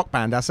ourselves, a rock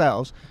band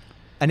ourselves,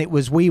 and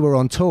we were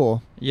on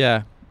tour.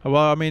 Yeah.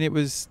 Well, I mean, it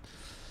was,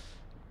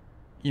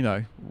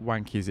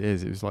 wanky as it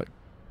is. It was like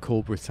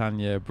Cool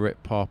Britannia,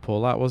 Britpop,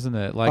 all that, wasn't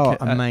it? Like,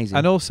 amazing.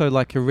 And also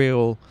like a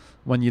real,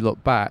 when you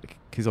look back,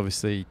 because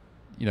obviously,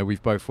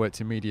 we've both worked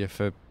in media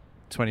for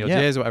 20 odd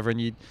years or whatever, and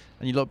you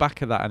look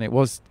back at that, and it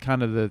was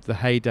kind of the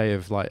heyday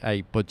of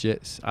like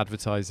budgets,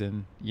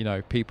 advertising,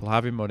 people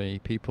having money,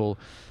 people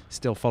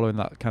still following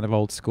that kind of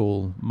old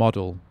school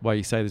model where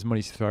you say there's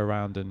money to throw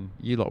around, and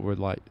you lot were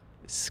like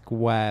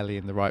squarely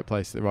in the right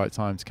place at the right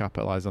time to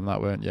capitalize on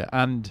that, weren't you?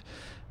 And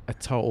a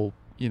total,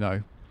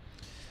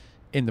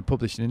 in the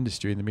publishing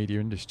industry, in the media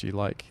industry,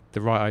 like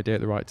the right idea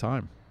at the right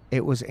time.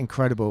 It was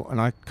incredible, and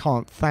I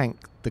can't thank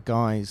the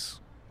guys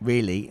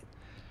really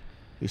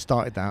who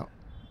started that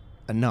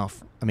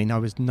enough. I mean, I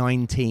was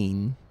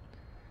 19.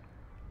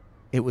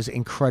 It was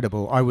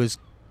incredible. I was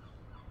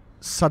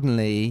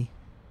suddenly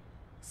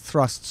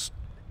thrust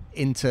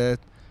into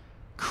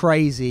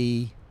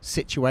crazy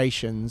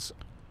situations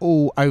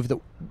all over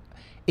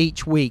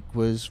each week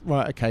was,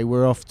 right, okay,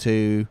 we're off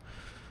to,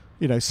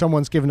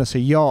 someone's given us a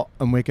yacht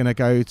and we're going to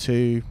go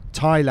to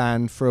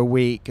Thailand for a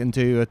week and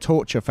do a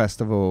torture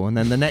festival. And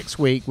then the next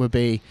week would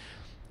be,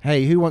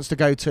 hey, who wants to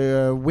go to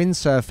a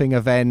windsurfing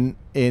event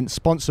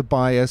sponsored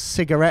by a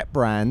cigarette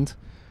brand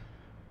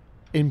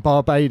in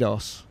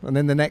Barbados? And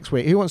then the next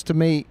week, who wants to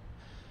meet,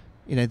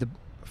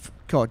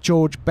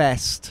 George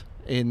Best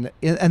and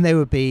there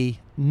would be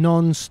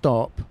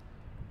non-stop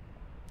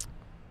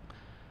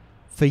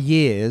for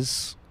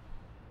years,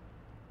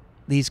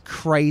 these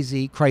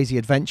crazy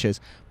adventures.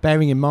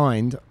 Bearing in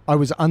mind, I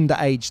was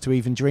underage to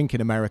even drink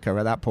in America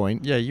at that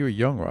point. Yeah, you were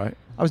young, right?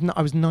 I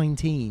was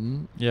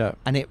 19. Yeah,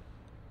 and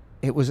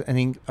it was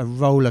a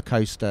roller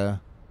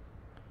coaster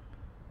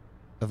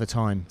of a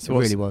time. So it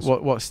really was.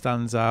 What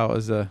stands out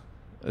as a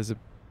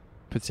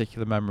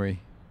particular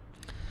memory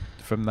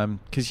from them?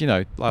 Because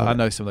I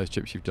know some of those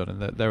trips you've done,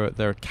 and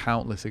there are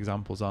countless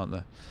examples, aren't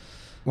there?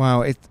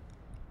 Wow,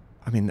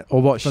 from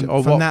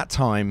that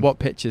time. What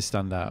pictures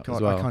stand out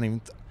as well? I can't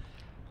even.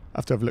 I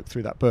have to have a look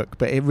through that book,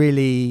 but it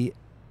really.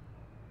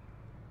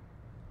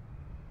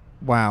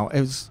 Wow,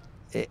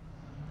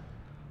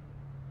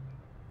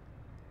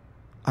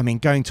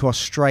 going to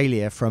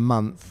Australia for a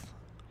month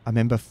I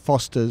remember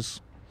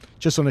Foster's,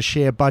 just on a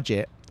sheer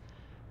budget,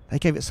 they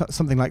gave it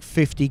something like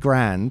 50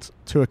 grand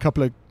to a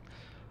couple of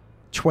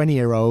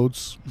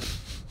 20-year-olds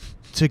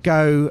to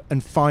go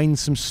and find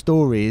some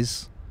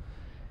stories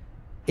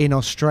in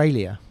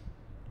Australia.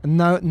 And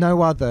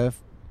no other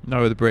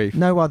brief.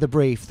 No other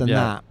brief than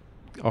that.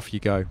 Off you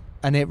go.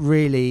 And it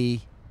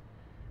really,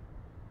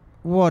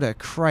 what a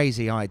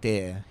crazy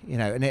idea, you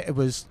know. And it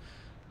was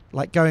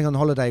like going on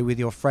holiday with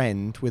your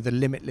friend with a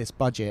limitless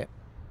budget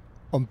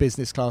on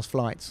business class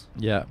flights.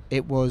 Yeah.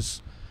 It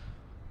was,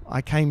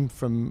 I'd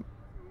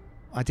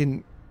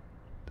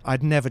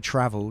never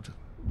travelled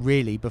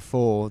really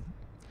before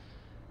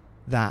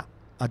that.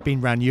 I'd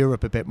been around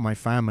Europe a bit with my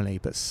family,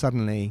 but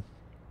suddenly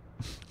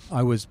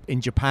I was in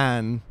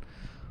Japan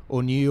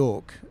or New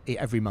York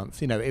every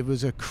month. You know, it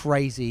was a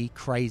crazy,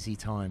 crazy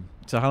time.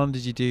 So how long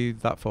did you do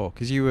that for?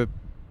 Because you were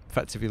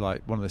effectively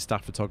like one of the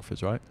staff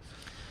photographers, right?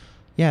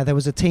 Yeah, there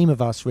was a team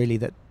of us really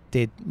that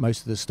did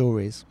most of the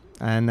stories.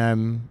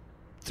 And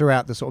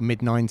throughout the sort of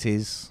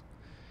mid-90s,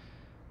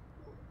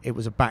 it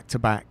was a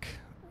back-to-back.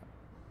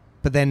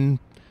 But then,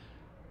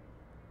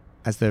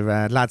 as the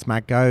Lads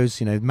Mag goes,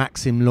 you know,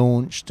 Maxim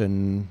launched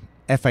and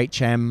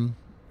FHM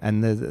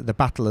and the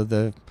battle of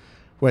the...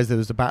 Whereas there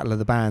was the battle of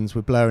the bands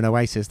with Blur and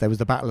Oasis, there was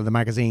the battle of the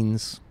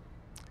magazines.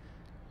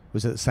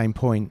 Was at the same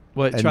point.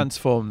 Well, it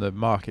transformed the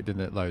market,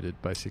 didn't it? Loaded,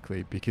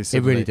 basically, because it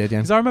really did. Yeah.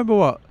 Because I remember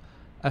what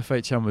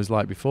FHM was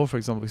like before, for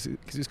example, because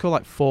it was called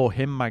like For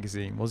Him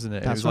magazine, wasn't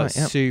it? That's it was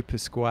like right, super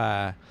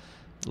square,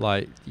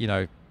 like, you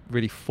know,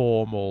 really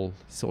formal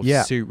sort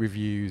of suit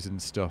reviews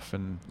and stuff,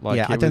 and like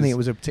I don't think it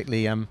was a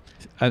particularly and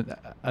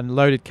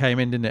Loaded came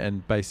in, didn't it,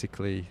 and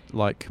basically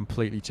like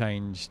completely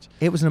changed.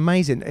 It was an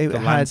amazing the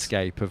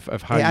landscape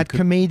of how it had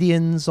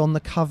comedians on the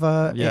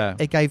cover. Yeah,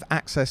 it gave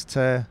access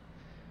to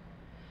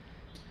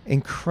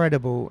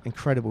incredible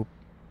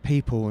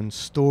people and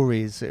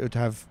stories. It would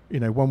have,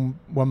 you know, one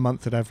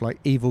month it'd have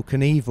like Evel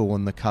Knievel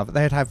on the cover.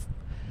 They'd have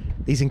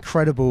these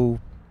incredible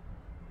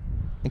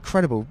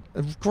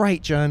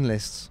great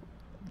journalists.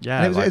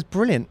 Yeah, and it was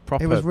brilliant.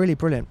 It was really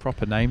brilliant.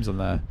 Proper names on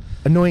there.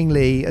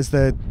 Annoyingly, as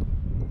the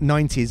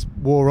 90s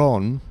wore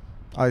on,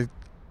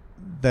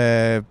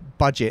 the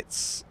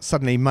budgets,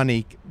 suddenly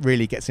money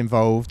really gets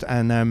involved,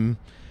 and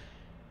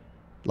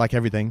like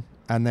everything.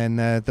 And then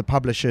the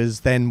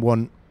publishers then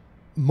want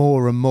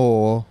more and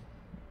more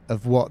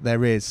of what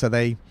there is. So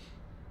they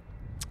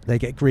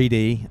get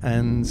greedy,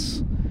 and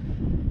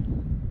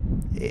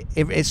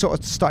it sort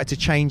of started to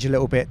change a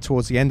little bit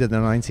towards the end of the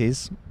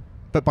 90s.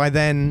 But by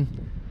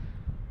then,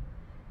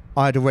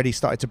 I'd already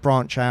started to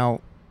branch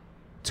out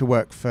to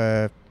work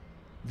for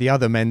the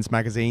other men's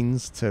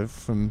magazines,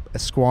 from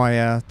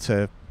Esquire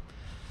to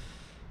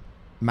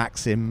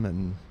Maxim,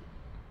 and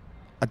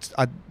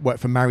I'd worked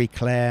for Marie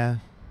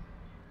Claire.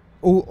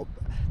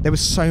 There were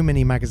so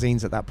many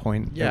magazines at that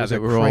point. Yeah, it was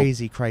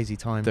a crazy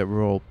time. That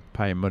were all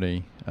paying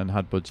money and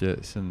had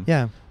budgets, and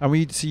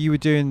and so you were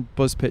doing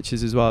buzz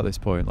pictures as well at this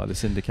point, like the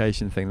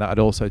syndication thing that had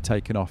also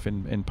taken off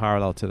in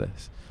parallel to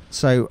this.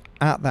 So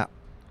at that.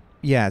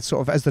 Yeah,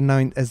 sort of as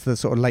the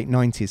sort of late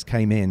 90s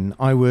came in,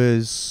 I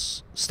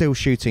was still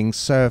shooting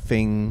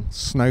surfing,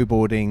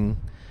 snowboarding,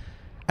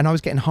 and I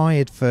was getting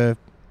hired for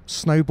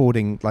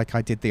snowboarding, like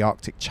I did the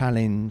Arctic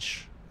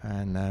Challenge,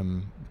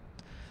 and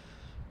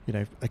you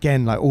know,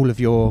 again, like all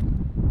of your,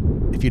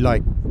 if you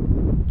like,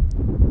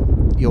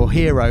 your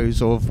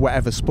heroes of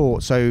whatever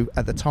sport. So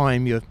at the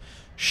time, your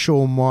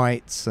Shaun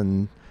Whites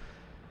and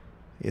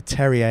your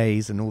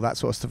Terriers and all that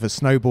sort of stuff for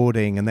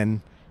snowboarding, and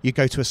then you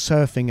go to a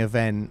surfing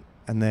event,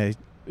 and there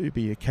would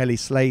be a Kelly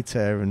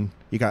Slater, and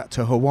you go out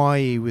to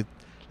Hawaii with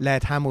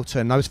Laird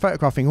Hamilton. I was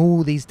photographing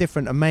all these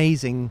different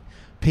amazing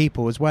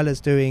people, as well as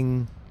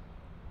doing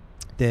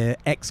the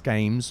X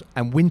Games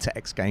and Winter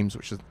X Games,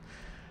 which is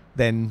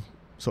then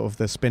sort of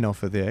the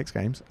spin-off of the X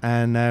Games.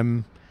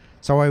 And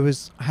so I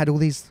had all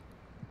these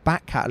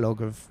back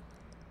catalogue of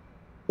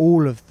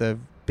all of the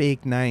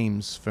big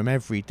names from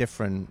every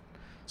different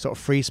sort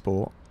of free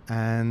sport,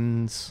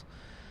 and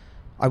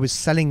I was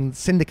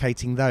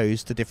syndicating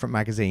those to different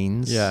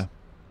magazines. Yeah.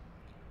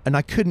 And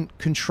I couldn't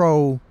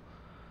control.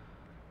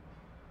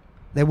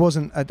 There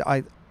wasn't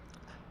I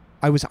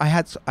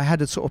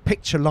had a sort of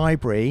picture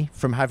library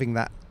from having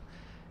that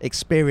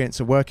experience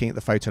of working at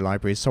the photo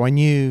libraries. So I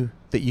knew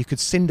that you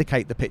could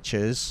syndicate the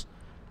pictures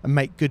and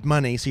make good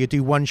money. So you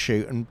do one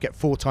shoot and get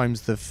 4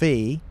 times the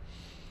fee.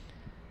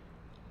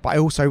 But I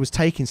also was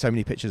taking so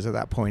many pictures at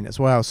that point as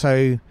well.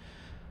 So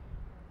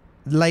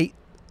late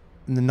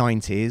in the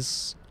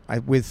 90s,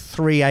 with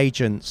 3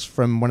 agents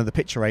from one of the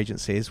picture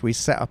agencies, we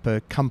set up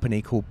a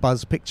company called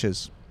Buzz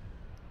Pictures,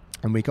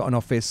 and we got an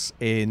office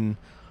in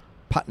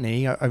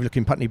Putney,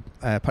 overlooking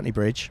Putney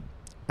Bridge,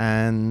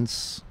 and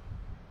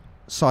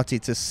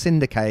started to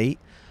syndicate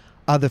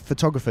other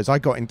photographers. I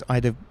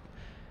had a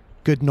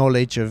good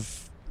knowledge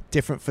of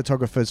different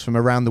photographers from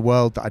around the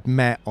world that I'd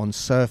met on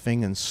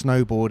surfing and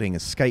snowboarding and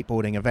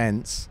skateboarding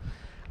events,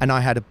 and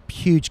I had a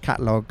huge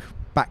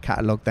back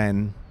catalogue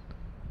then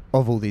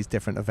of all these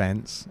different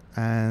events.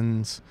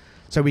 And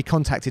So we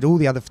contacted all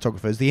the other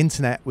photographers. The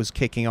internet was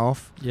kicking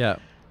off. Yeah.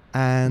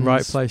 And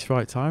Right place,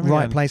 right time.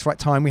 Right again. place, right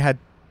time. We had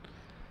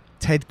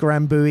Ted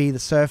Grambui, the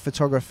surf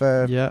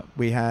photographer. Yeah.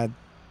 We had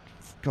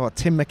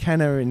Tim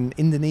McKenna in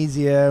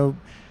Indonesia.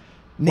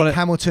 Nick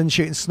Hamilton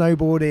shooting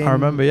snowboarding. I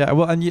remember, yeah.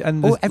 Well, and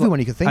everyone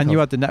you could think of. And you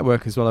had the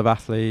network as well of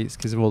athletes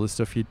because of all the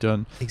stuff you'd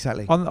done.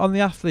 Exactly. On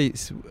the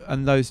athletes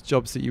and those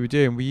jobs that you were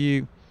doing,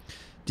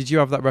 did you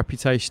have that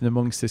reputation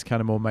amongst this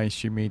kind of more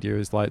mainstream media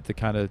as like the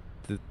kind of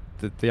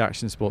the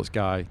action sports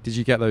guy? Did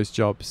you get those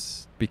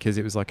jobs because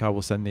it was like, I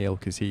will send Neil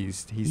because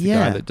he's the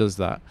guy that does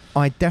that?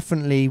 I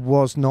definitely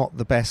was not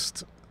the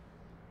best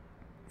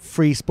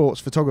free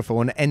sports photographer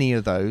on any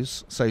of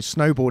those. So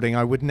snowboarding,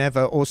 I would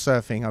never, or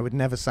surfing, I would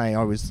never say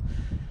I was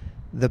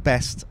the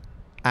best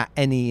at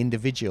any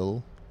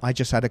individual. I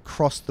just had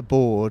across the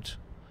board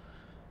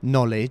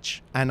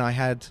knowledge, and I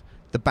had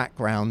the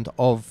background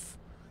of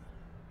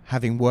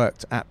having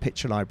worked at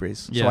picture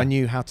libraries. Yeah. So I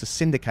knew how to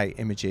syndicate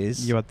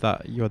images. You had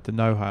the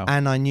know-how.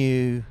 And I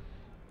knew,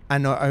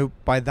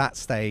 by that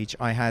stage,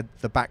 I had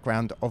the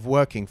background of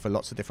working for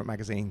lots of different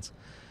magazines.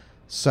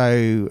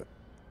 So,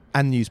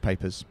 and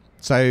newspapers.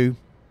 So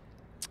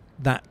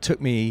that took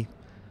me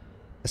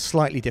a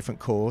slightly different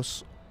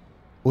course,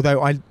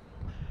 although I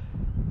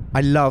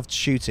loved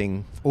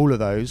shooting all of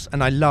those,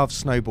 and I love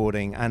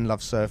snowboarding and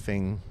love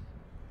surfing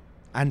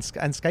and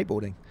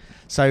skateboarding.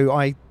 So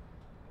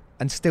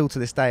and still to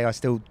this day, I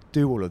still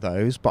do all of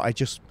those, but I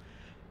just,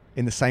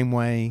 in the same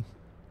way,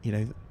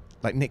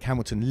 like Nick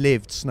Hamilton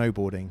lived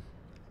snowboarding.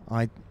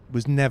 I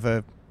was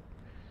never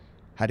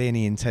had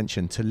any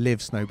intention to live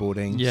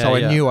snowboarding. So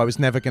I knew I was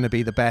never going to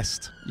be the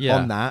best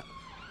on that,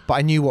 but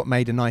I knew what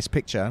made a nice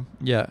picture.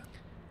 Yeah.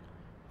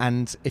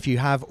 And if you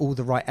have all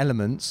the right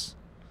elements,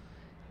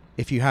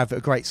 if you have a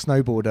great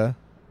snowboarder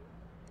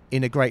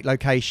in a great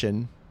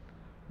location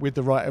with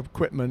the right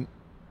equipment,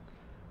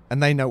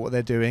 and they know what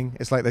they're doing,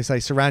 it's like they say,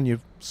 surround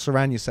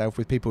yourself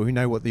with people who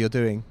know what you're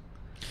doing.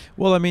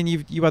 Well, I mean,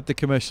 you had the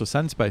commercial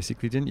sense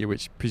basically, didn't you?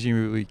 Which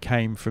presumably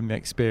came from the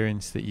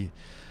experience that you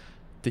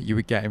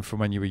were getting from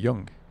when you were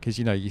young. Because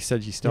you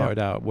said you started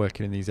out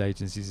working in these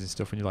agencies and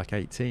stuff when you're like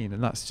 18,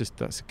 and that's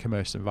a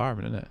commercial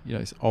environment, isn't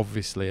it? It's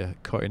obviously a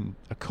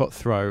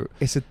cutthroat.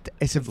 It's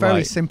a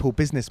very simple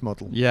business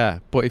model. Yeah,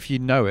 but if you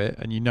know it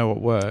and you know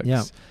what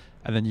works,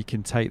 and then you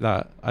can take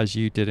that as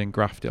you did and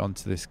graft it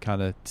onto this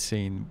kind of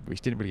scene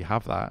which didn't really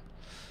have that,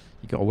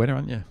 you got a winner,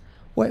 haven't you?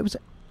 Well, it was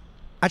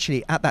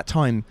actually at that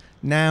time.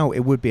 Now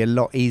it would be a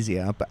lot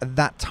easier, but at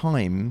that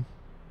time,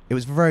 it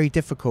was very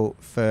difficult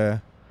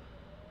for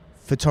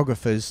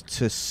photographers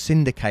to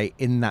syndicate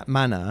in that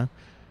manner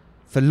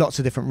for lots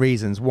of different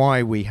reasons. Why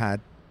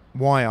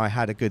I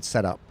had a good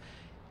setup.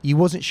 You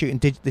wasn't shooting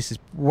this is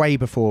way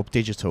before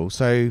digital,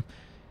 so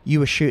you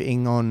were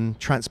shooting on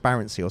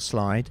transparency or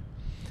slide.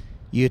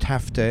 You'd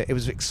have to, it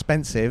was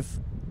expensive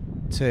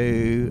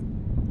to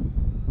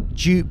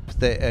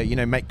dupe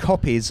make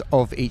copies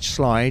of each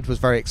slide was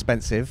very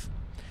expensive,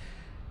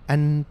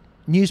 and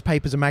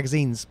newspapers and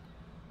magazines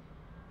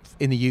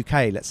in the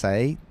UK, let's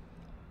say,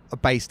 are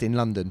based in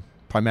London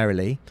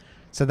primarily,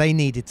 so they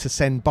needed to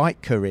send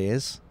bike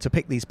couriers to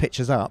pick these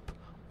pictures up,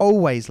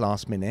 always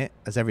last minute,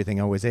 as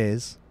everything always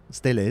is,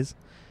 still is.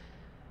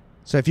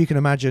 So if you can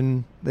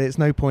imagine, there's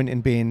no point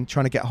in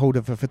trying to get hold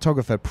of a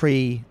photographer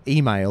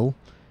pre-email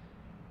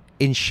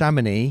in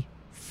Chamonix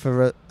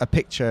for a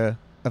picture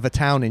of a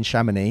town in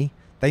Chamonix.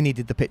 They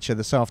needed the picture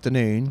this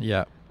afternoon.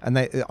 Yeah. And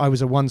I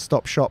was a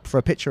one-stop shop for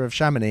a picture of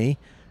Chamonix,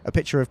 a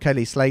picture of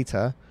Kelly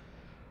Slater,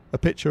 a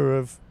picture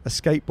of a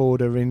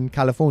skateboarder in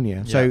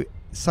California. Yeah. So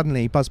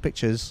suddenly Buzz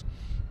Pictures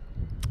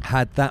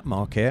had that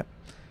market.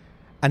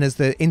 And as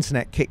the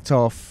internet kicked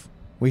off,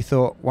 we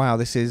thought, wow,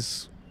 this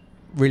is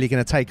really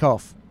going to take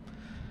off.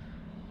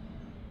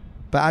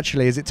 But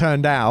actually, as it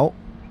turned out,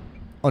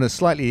 on a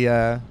slightly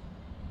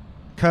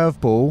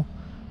curveball,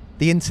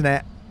 the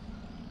internet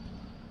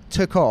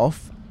took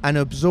off and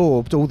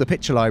absorbed all the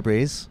picture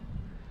libraries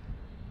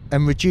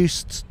and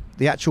reduced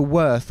the actual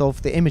worth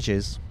of the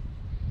images.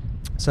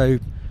 So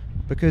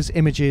because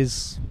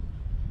images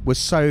were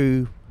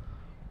so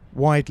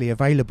widely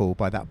available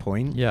by that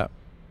point,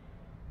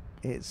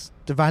 it's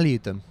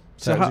devalued them.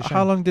 So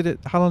how long did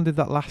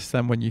that last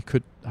then, when you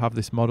could have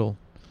this model?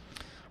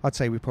 I'd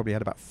say we probably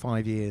had about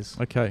 5 years.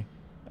 Okay.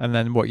 And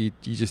then what, you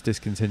just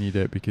discontinued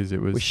it because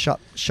it was... We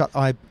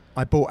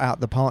I bought out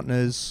the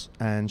partners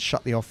and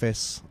shut the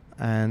office,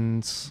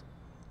 and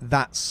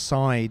that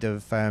side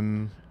of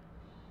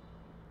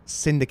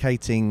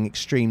syndicating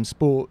extreme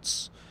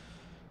sports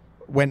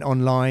went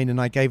online,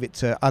 and I gave it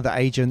to other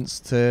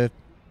agents to,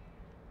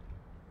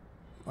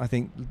 I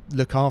think,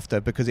 look after,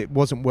 because it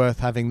wasn't worth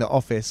having the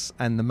office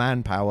and the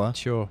manpower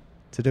to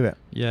do it.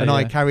 Yeah,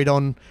 I carried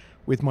on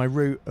with my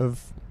route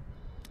of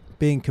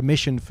being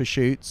commissioned for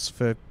shoots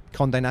for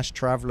Condé Nast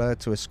Traveller,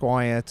 to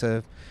Esquire,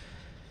 to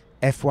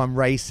F1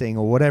 Racing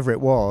or whatever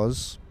it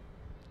was,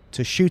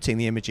 to shooting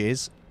the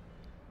images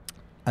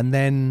and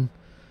then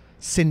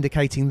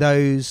syndicating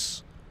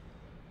those,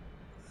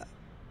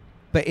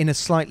 but in a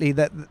slightly,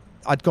 that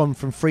I'd gone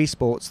from free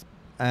sports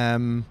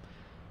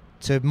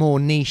to more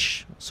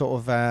niche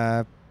sort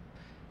of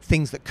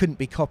things that couldn't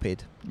be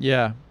copied.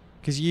 Yeah,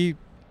 because you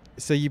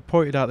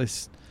pointed out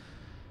this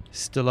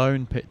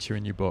Stallone picture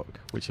in your book,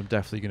 which I'm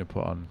definitely going to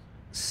put on.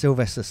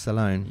 Sylvester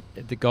Stallone,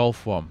 the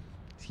golf one.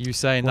 You were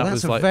saying well, that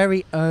that's was like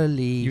very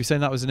early. You were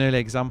saying that was an early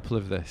example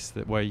of this,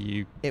 that where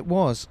you. It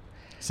was.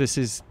 So this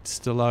is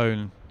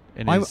Stallone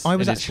in I his, was in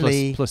his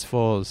actually plus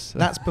fours.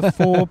 That's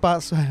before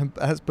Buzz.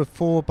 That's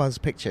before Buzz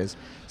Pictures.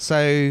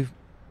 So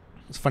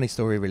it's a funny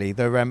story, really.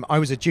 I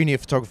was a junior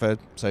photographer,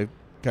 so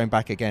going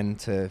back again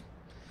to,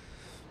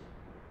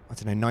 I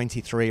don't know,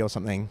 93 or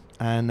something,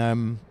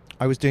 and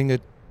I was doing a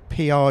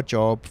PR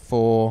job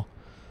for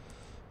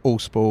All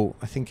Sport.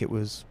 I think it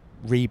was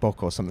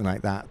Reebok or something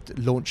like that,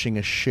 launching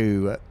a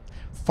shoe at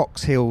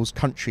Fox Hills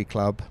Country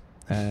Club,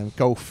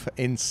 golf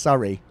in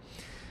Surrey.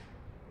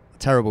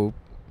 Terrible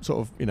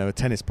sort of, a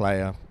tennis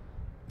player,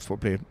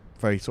 probably a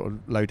very sort of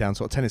low down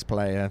sort of tennis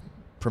player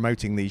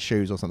promoting these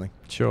shoes or something.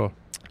 Sure.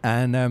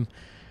 And I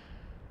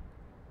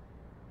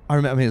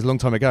remember, it was a long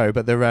time ago,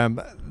 but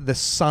the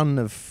son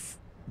of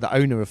the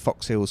owner of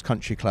Fox Hills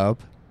Country Club,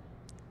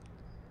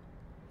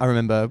 I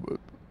remember,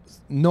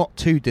 not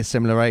too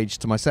dissimilar age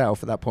to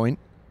myself at that point,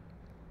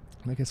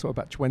 I guess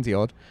about 20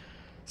 odd,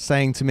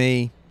 saying to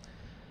me,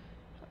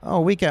 "Oh,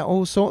 we get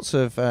all sorts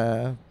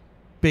of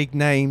big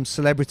name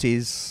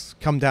celebrities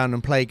come down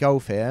and play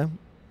golf here.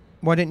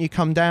 Why don't you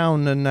come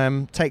down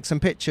and take some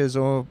pictures,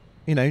 or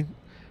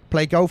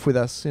play golf with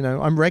us?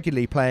 I'm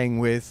regularly playing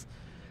with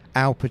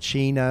Al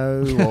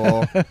Pacino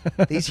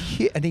or these."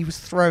 And he was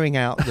throwing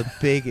out the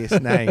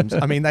biggest names.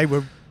 I mean, they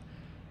were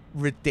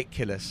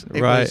ridiculous.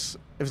 It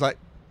was like,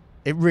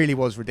 it really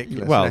was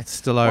ridiculous. Well,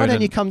 Stallone. Why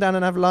don't you come down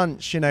and have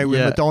lunch, with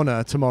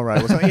Madonna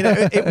tomorrow or something?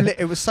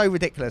 It was so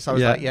ridiculous. I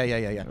was like,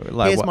 yeah.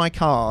 Like, here's my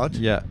card.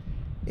 Yeah.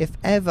 If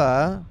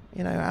ever,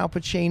 Al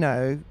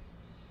Pacino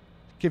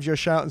gives you a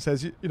shout and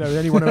says,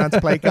 anyone around to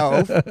play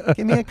golf,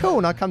 give me a call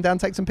and I'll come down,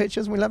 take some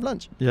pictures, and we'll have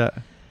lunch. Yeah.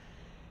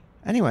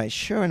 Anyway,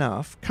 sure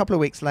enough, a couple of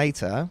weeks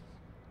later,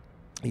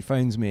 he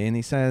phones me and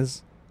he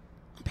says,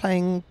 "I'm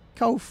playing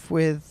golf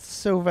with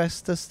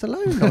Sylvester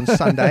Stallone on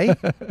Sunday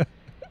in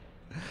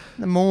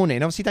the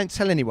morning. Obviously, don't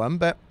tell anyone,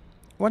 but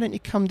why don't you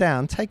come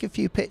down, take a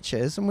few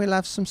pictures, and we'll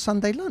have some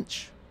Sunday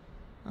lunch?"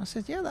 I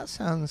said, "Yeah, that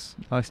sounds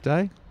nice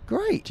day.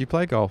 Great." Do you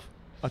play golf?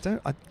 I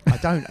don't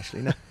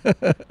actually, no.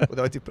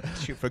 Although I did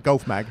shoot for a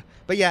golf mag.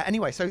 But yeah,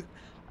 anyway, so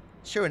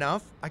sure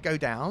enough, I go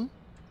down,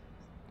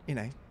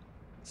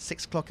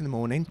 6 o'clock in the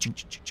morning.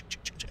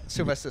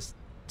 Sylvester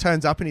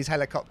turns up in his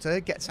helicopter,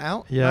 gets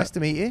out. Yeah. Nice to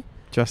meet you.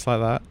 Just like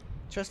that.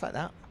 Just like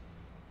that.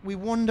 We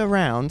wander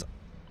around.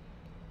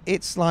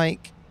 It's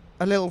like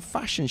a little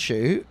fashion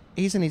shoot.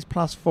 He's in his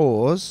plus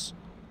fours.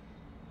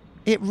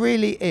 It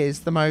really is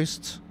the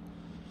most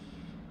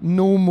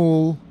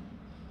normal.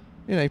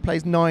 He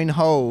plays 9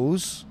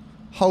 holes,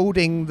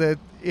 holding the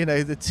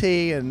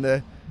tee and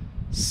the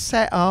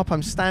set up.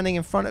 I'm standing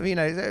in front of,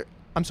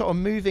 I'm sort of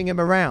moving him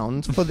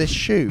around for this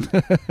shoot,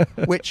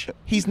 which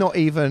he's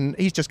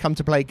just come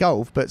to play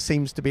golf, but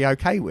seems to be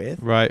okay with.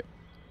 Right.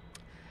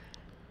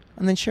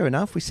 And then sure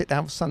enough, we sit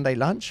down for Sunday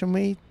lunch and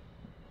we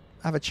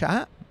have a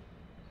chat.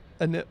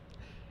 And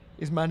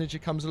his manager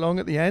comes along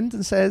at the end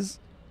and says,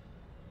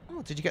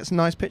 "Oh, did you get some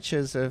nice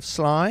pictures of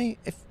Sly?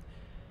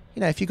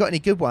 If you got any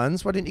good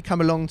ones, why didn't you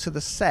come along to the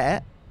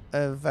set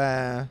of,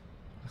 I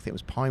think it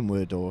was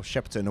Pinewood or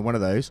Shepperton or one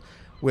of those.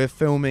 We're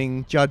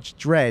filming Judge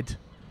Dredd."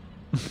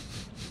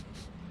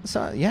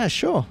 So, yeah,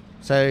 sure.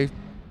 So,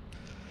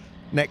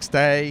 next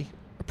day,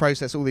 I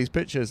process all these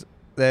pictures.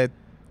 They're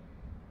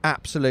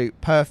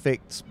absolute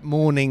perfect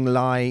morning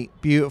light,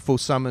 beautiful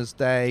summer's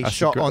day.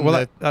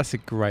 That's a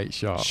great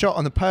shot. Shot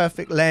on the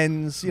perfect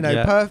lens,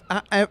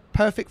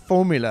 perfect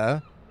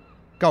formula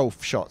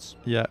golf shots.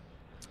 Yeah.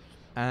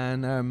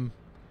 And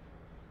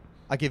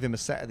I give him a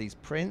set of these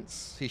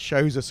prints. He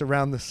shows us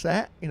around the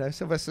set,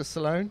 Sylvester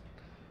Stallone.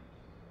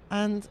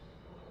 And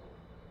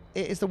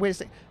it is the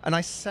weirdest thing. And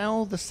I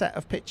sell the set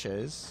of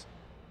pictures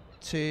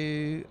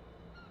to,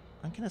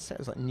 I'm going to say it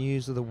was like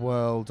News of the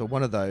World or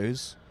one of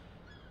those,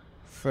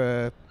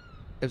 it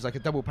was like a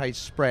double page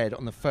spread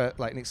on the first,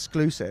 like an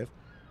exclusive.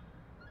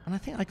 And I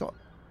think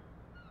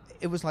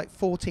it was like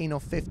 14 or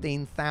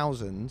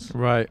 15,000.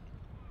 Right.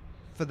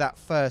 For that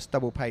first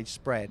double page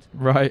spread.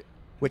 Right.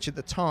 Which at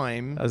the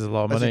time, that's a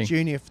lot of money. As a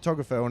junior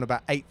photographer on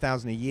about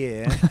 8,000 a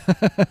year,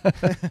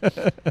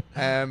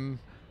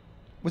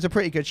 was a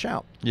pretty good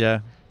shout. Yeah.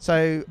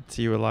 So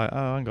you were like,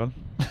 "Oh, hang on."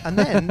 And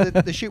then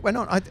the shoot went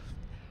on.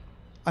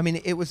 I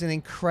mean, it was an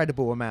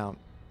incredible amount.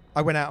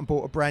 I went out and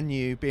bought a brand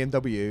new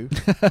BMW.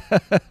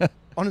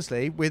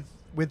 Honestly, with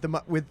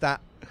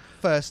that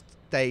first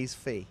day's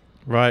fee.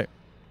 Right.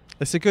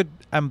 It's a good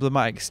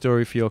emblematic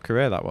story for your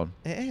career, that one.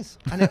 It is.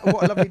 And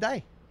what a lovely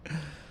day.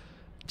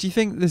 Do you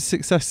think the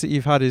success that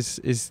you've had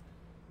is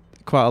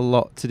quite a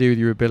lot to do with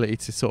your ability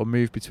to sort of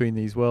move between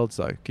these worlds,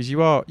 though? Because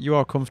you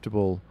are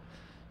comfortable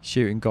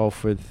shooting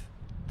golf with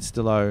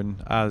Stallone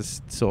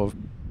as sort of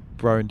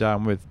broing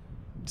down with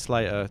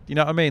Slater. You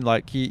know what I mean?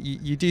 Like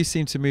you do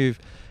seem to move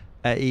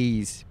at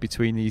ease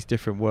between these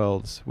different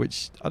worlds,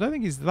 which I don't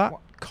think is that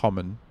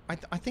common.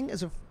 I think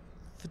as a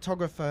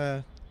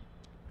photographer,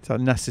 It's a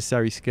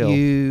necessary skill.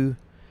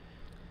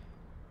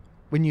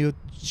 When you're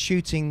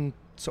shooting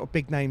sort of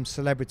big name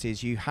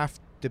celebrities, you have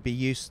to be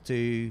used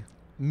to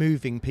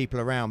moving people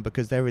around,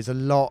 because there is a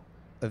lot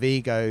of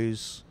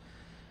egos,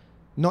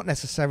 not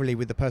necessarily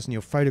with the person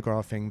you're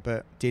photographing,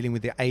 but dealing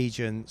with the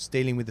agents,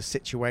 dealing with the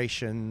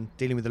situation,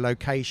 dealing with the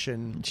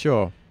location.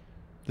 Sure.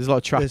 There's a lot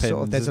of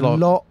trappings. There's a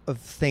lot of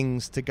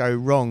things to go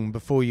wrong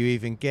before you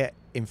even get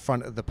in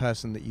front of the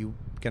person that you're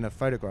going to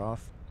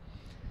photograph.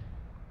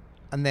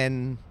 And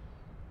then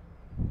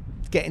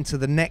getting to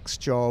the next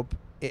job,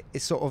 it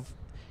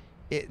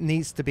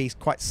needs to be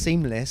quite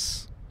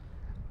seamless,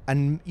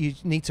 and you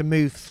need to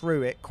move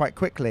through it quite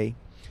quickly.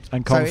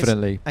 And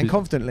confidently.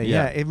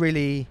 Yeah. It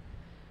really...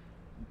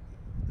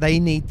 They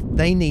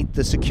need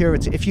the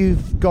security. If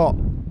you've got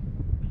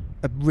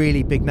a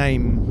really big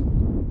name,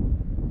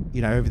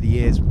 over the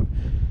years,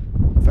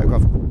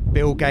 photographed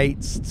Bill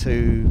Gates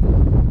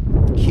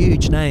to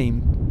huge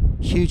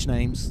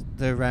names,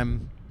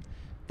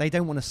 they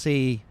don't want to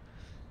see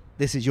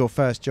this is your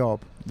first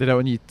job. They don't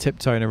want you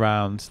tiptoeing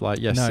around like,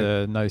 yes, No.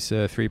 sir, no,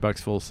 sir, 3 bags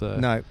full, sir.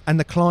 No, and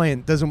the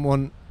client doesn't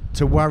want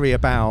to worry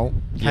about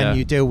can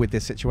you deal with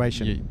this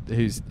situation.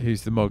 Who's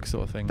the mug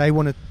sort of thing. They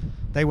want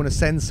to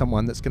send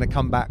someone that's going to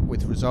come back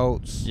with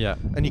results. Yeah.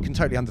 And you can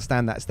totally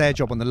understand that. It's their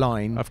job on the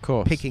line. Of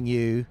course. Picking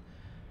you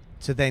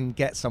to then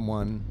get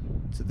someone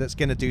that's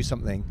going to do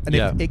something. And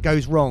Yeah. if it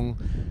goes wrong,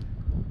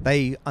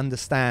 they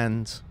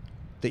understand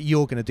that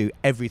you're going to do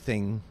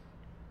everything.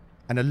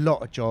 And a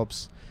lot of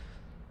jobs,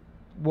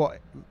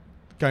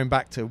 going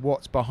back to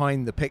what's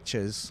behind the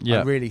pictures, Yeah.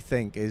 I really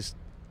think is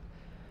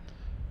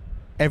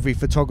every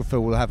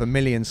photographer will have a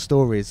million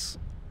stories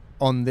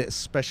on this,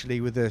 especially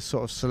with the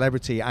sort of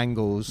celebrity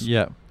angles.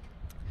 Yeah.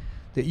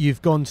 That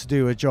you've gone to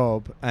do a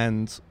job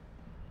and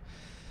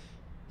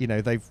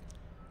they've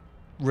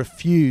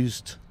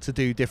refused to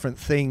do different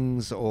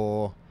things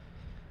or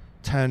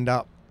turned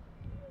up,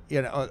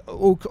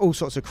 all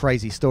sorts of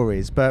crazy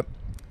stories. But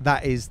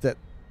that is that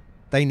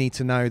they need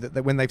to know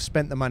that when they've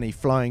spent the money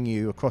flying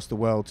you across the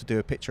world to do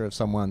a picture of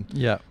someone,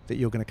 Yeah. that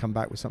you're going to come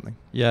back with something.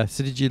 Yeah.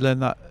 So did you learn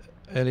that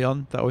early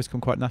on? That always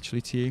come quite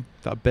naturally to you?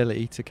 That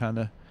ability to kind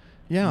of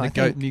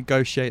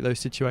negotiate those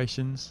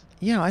situations?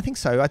 Yeah, I think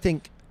so.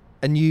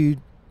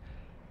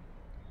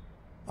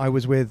 I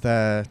was with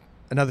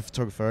another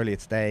photographer earlier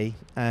today,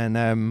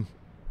 and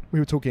we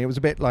were talking. It was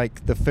a bit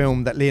like the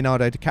film, that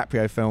Leonardo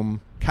DiCaprio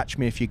film, Catch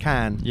Me If You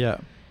Can. Yeah.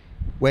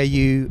 Where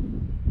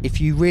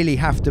if you really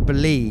have to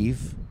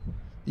believe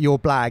your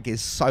blag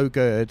is so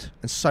good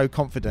and so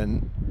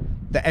confident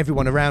that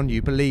everyone around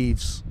you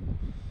believes,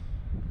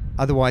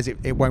 otherwise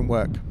it won't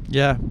work.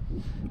 Yeah.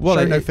 Well,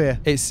 show no fear.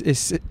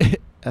 It's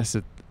that's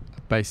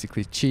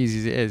basically cheesy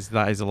as it is.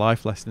 That is a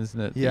life lesson, isn't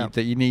it? Yeah.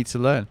 That you need to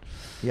learn.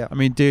 Yeah. I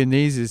mean, doing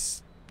these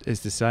is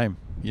the same.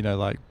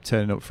 Like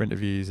turning up for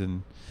interviews,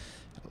 and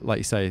like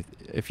you say,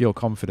 if you're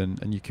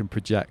confident and you can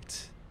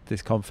project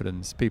this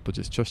confidence, people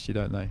just trust you,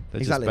 don't they?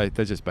 Exactly.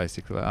 They're just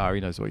basically like, he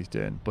knows what he's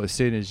doing. But as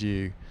soon as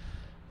you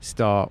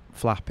start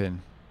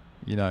flapping,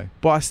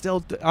 but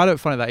I don't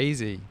find it that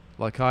easy.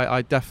 Like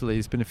I definitely,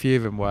 there's been a few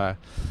of them where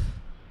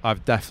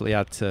I've definitely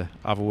had to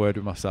have a word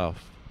with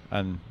myself.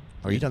 And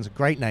you've done some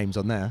great names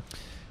on there.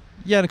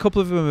 Yeah, and a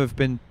couple of them have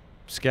been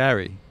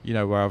scary,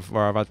 where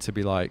I've had to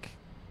be like,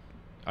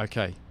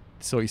 okay,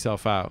 sort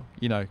yourself out,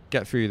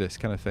 get through this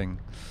kind of thing.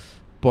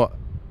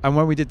 And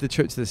when we did the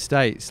trip to the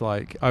States,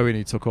 like Owen,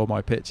 who took all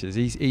my pictures,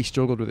 he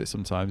struggled with it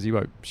sometimes. He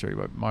won't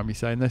mind me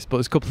saying this, but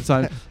there's a couple of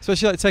times,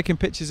 especially like taking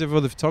pictures of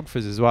other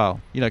photographers as well,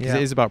 because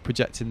it is about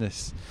projecting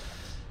this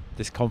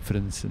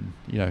confidence and,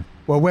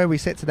 Well, where we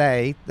sit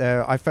today,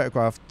 I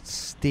photographed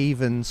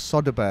Steven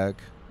Soderbergh,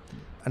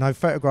 and I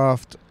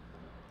photographed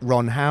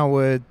Ron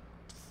Howard,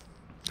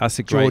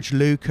 George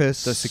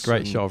Lucas. That's a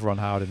great shot of Ron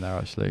Howard in there,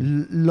 actually.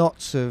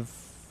 Lots of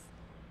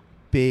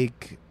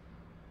big,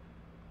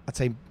 I'd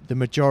say the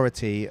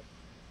majority,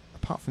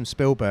 apart from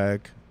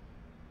Spielberg,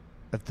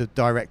 of the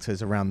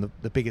directors around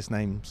the biggest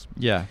names.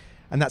 Yeah.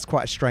 And that's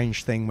quite a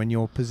strange thing when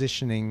you're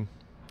positioning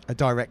a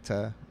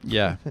director.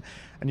 Yeah.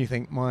 And you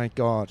think, my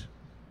God,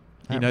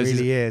 he knows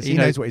he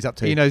knows what he's up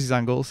to. He knows his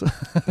angles.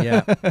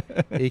 Yeah.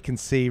 He can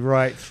see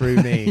right through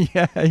me.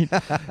 Yeah.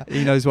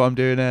 He knows what I'm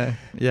doing here.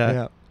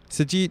 Yeah.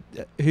 So who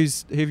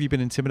have you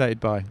been intimidated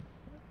by?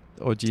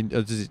 Or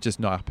does it just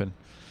not happen?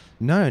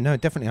 No,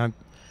 definitely.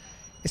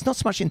 It's not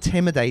so much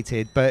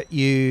intimidated, but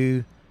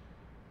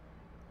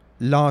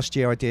last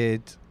year I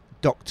did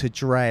Dr.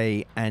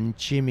 Dre and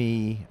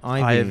Jimmy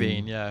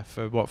Iovine. Yeah.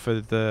 For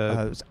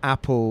the... it was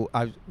Apple.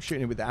 I was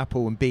shooting it with the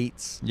Apple and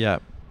Beats. Yeah.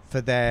 For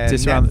their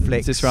Netflix.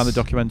 Is this around the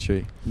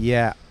documentary?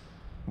 Yeah.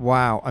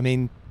 Wow. I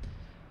mean,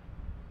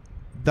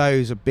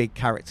 those are big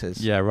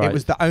characters. Yeah, right. It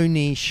was the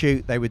only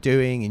shoot they were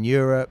doing in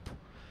Europe.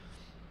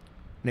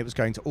 And it was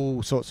going to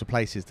all sorts of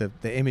places, the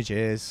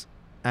images.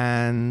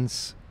 And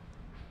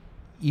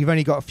you've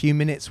only got a few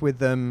minutes with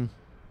them.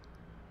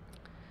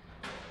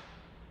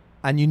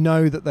 And you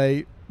know that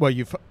they well,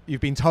 you've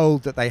been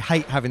told that they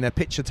hate having their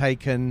picture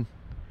taken,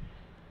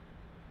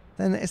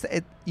 then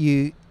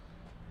you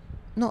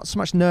not so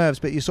much nerves,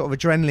 but your sort of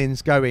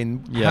adrenaline's going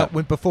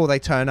before they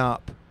turn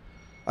up.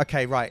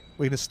 Okay, right,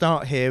 we're going to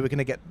start here. We're going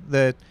to get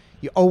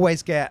you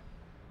always get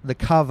the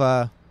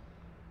cover,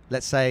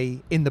 let's say,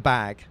 in the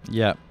bag.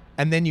 Yeah.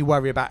 And then you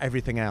worry about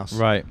everything else.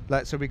 Right.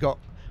 So we're going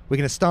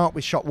to start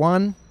with shot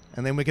 1,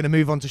 and then we're going to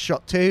move on to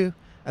shot 2,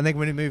 and then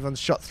we're going to move on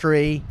to shot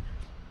 3.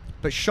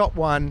 But shot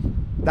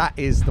 1, that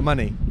is the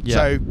money. Yeah.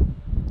 So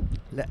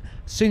as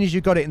soon as you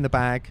got it in the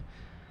bag,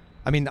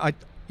 I mean,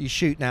 you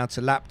shoot now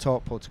to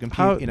laptop or to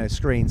computer,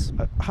 screens.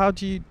 How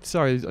do you?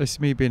 Sorry, it's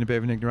me being a bit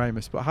of an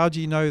ignoramus, but how do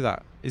you know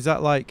that? Is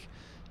that like,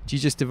 do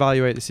you just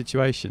evaluate the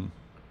situation?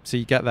 So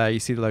you get there, you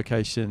see the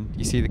location,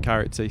 you see the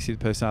character, you see the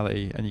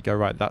personality, and you go,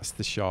 right, that's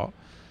the shot.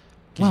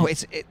 Well,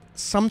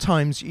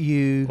 sometimes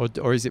you...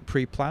 Or is it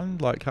pre-planned?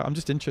 Like, I'm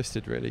just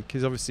interested, really,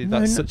 because obviously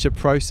that's such a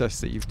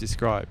process that you've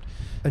described.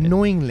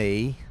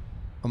 Annoyingly,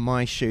 on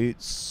my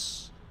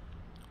shoots,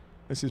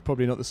 this is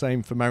probably not the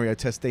same for Mario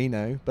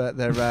Testino, but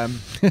they're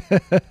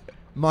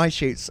my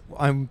shoots.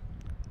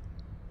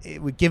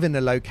 We're given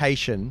a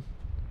location,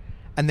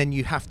 and then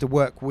you have to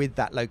work with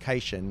that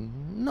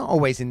location. Not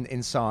always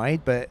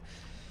inside, but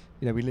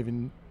we live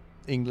in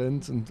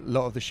England, and a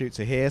lot of the shoots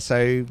are here.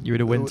 So you're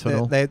in a wind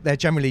tunnel. They're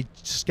generally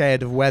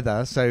scared of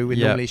weather, so we're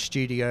normally a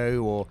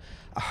studio or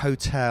a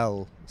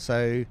hotel. So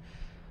I'm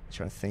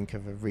trying to think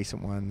of a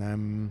recent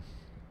one.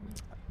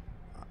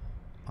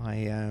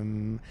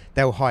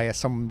 They'll hire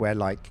somewhere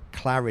like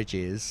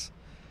Claridge's,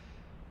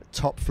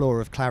 top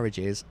floor of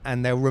Claridge's,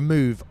 and they'll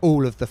remove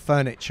all of the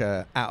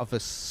furniture out of a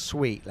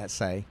suite, let's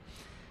say,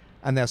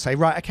 and they'll say,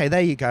 right, okay,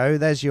 there you go,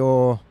 there's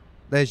your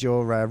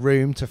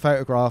room to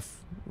photograph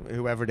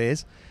whoever it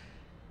is.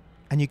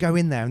 And you go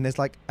in there, and there's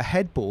like a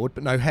headboard,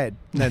 but no bed,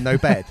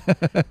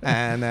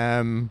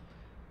 and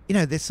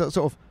this sort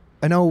of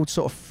an old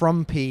sort of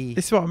frumpy.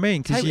 This is what I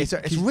mean.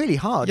 It's really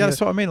hard. Yeah,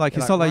 that's what I mean. Like,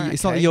 it's not like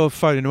it's not like you're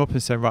phoning them up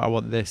and saying, right, I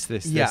want this,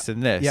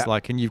 and this. Yeah.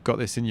 Like, and you've got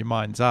this in your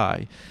mind's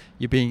eye.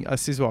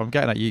 This is what I'm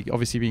getting at. You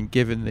obviously being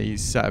given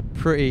these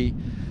pretty,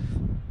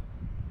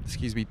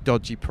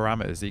 dodgy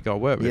parameters that you got to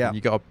work with, and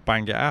you got to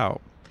bang it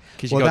out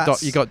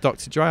because you got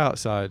Dr. Dre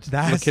outside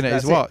looking at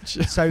his watch.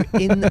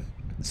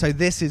 So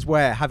this is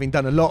where, having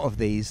done a lot of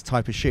these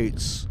type of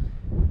shoots,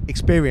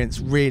 experience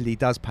really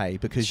does pay,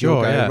 because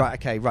you'll go,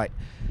 right.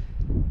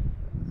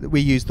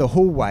 We use the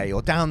hallway,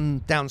 or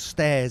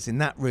downstairs in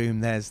that room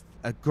there's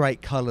a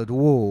great coloured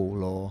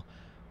wall, or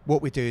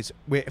what we do is,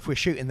 if we're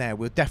shooting there,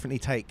 we'll definitely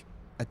take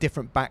a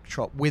different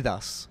backdrop with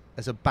us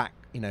as a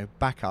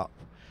backup,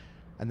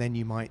 and then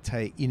you might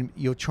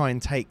you'll try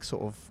and take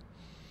sort of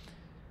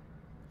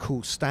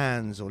cool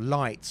stands or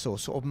lights or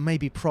sort of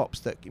maybe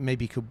props that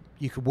maybe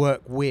you could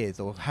work with,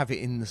 or have it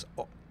in this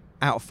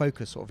out of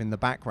focus sort of in the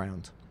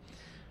background.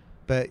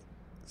 But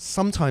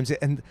sometimes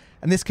and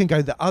this can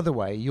go the other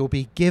way. You'll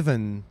be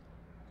given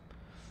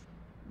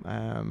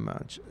a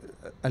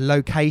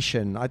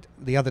location.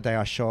 The other day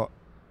I shot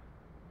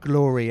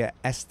Gloria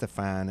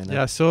Estefan in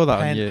I saw that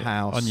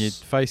penthouse on your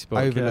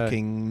Facebook,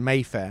 overlooking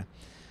Mayfair.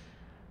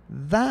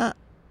 That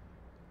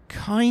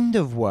kind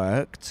of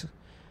worked.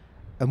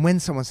 And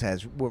when someone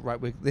says, well,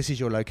 right, this is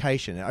your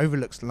location, it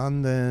overlooks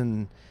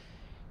London,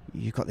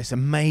 you've got this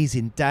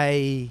amazing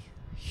day,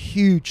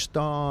 huge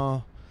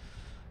star,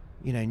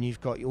 and you've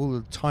got all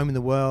the time in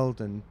the world,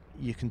 and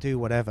you can do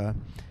whatever.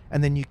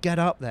 And then you get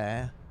up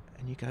there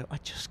and you go, I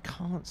just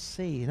can't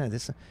see.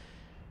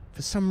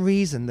 For some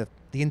reason,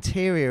 the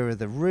interior of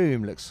the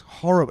room looks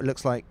horrible. It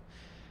looks like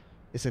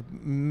it's a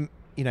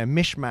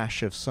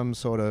mishmash of some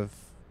sort of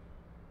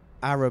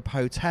Arab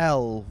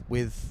hotel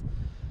with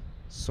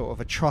sort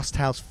of a trust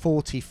house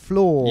 40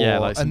 floor,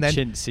 like some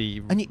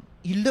chintzy, and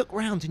you look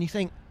round and you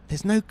think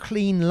there's no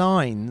clean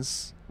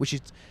lines, which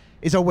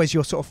is always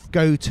your sort of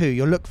go-to.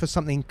 You'll look for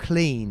something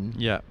clean,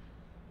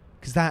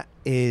 because that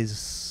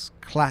is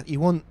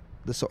you want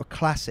the sort of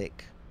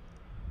classic,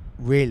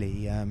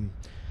 really,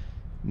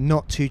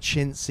 not too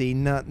chintzy,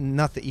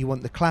 nothing. You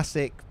want the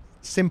classic,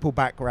 simple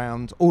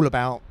background, all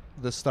about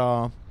the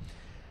star.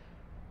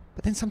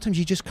 But then sometimes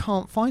you just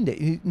can't find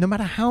it. No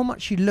matter how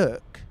much you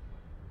look,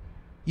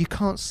 you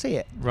can't see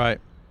it. Right.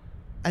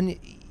 And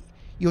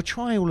you'll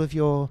try all of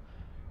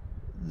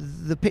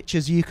the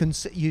pictures you can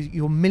see,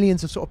 your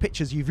millions of sort of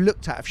pictures you've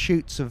looked at of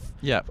shoots of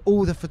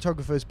all the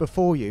photographers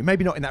before you.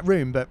 Maybe not in that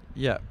room, but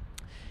you'll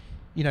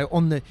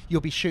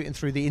be shooting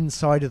through the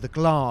inside of the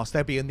glass.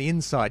 They'll be on the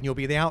inside, and you'll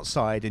be the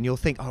outside, and you'll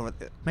think, oh,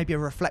 maybe a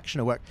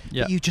reflection will work.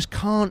 But you just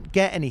can't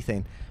get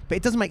anything. But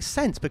it doesn't make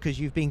sense, because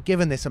you've been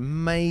given this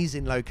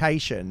amazing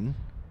location,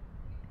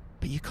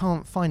 but you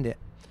can't find it.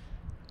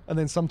 And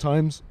then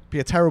sometimes be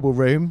a terrible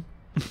room,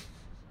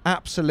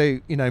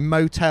 absolute,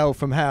 motel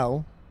from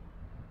hell.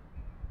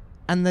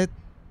 And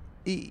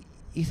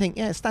you think,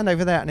 stand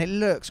over there, and it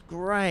looks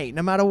great,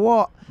 no matter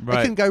what. Right.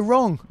 It can go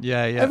wrong.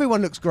 Yeah.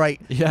 Everyone looks great.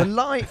 Yeah. The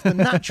light, the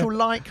natural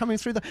light coming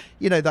through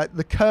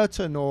the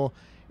curtain, or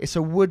it's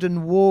a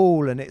wooden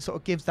wall, and it sort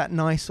of gives that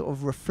nice sort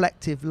of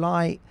reflective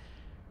light.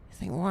 You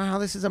think, wow,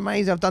 this is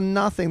amazing. I've done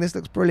nothing. This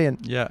looks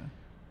brilliant. Yeah.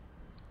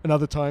 And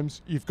other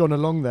times you've gone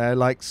along there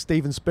like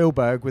Steven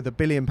Spielberg with £1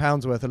 billion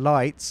worth of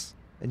lights,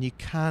 and you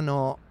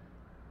cannot,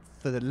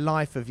 for the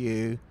life of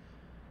you,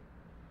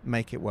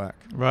 make it work.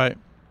 Right.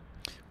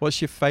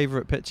 What's your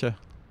favourite picture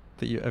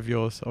of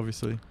yours,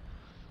 obviously?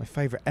 My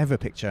favourite ever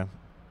picture?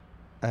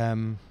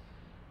 Wow.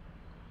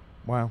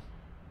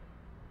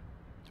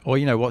 Or,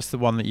 what's the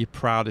one that you're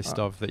proudest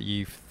of that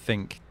you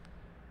think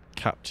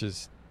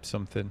captures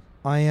something?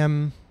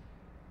 Well,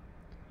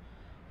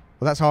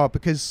 that's hard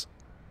because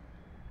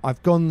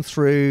I've gone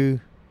through...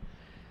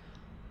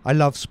 I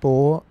love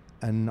sport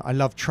and I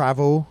love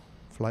travel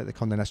for like the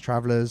Condé Nast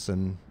Travelers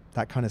and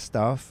that kind of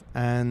stuff.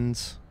 And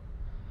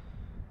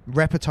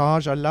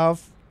reportage I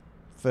love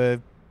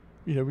for,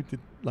 we did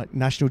like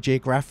National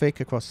Geographic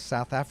across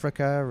South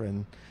Africa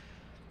and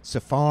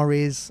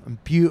safaris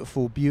and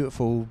beautiful,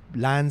 beautiful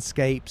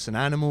landscapes and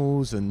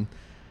animals. And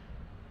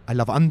I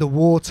love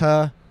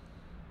underwater,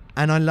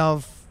 and I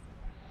love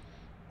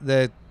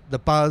the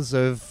buzz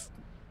of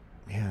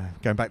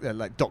going back there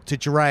like Dr.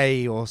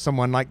 Dre or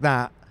someone like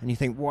that, and you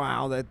think,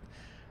 wow,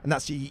 and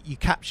that's you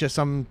capture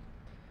some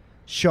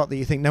shot that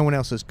you think no one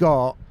else has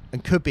got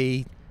and could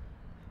be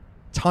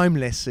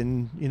timeless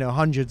in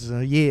hundreds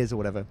of years or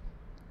whatever.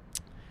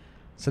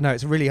 So no,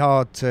 it's really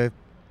hard to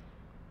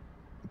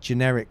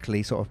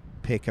generically sort of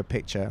pick a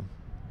picture.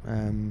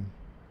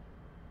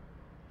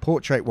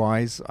 Portrait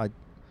wise, I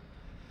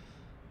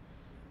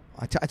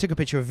took a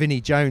picture of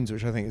Vinnie Jones,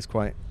 which I think is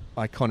quite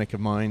iconic of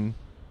mine.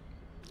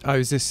 Oh,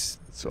 is this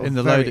sort in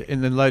of the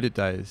loaded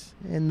days?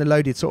 In the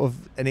loaded sort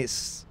of, and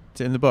it's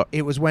in the book.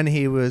 It was when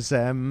he was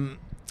in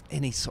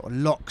his sort of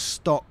lock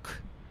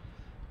stock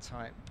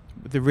type.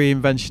 The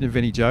reinvention of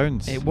Vinnie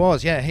Jones. It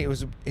was, yeah. He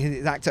was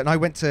his actor, and I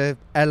went to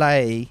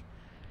LA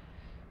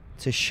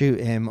to shoot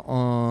him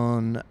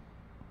on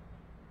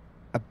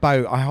a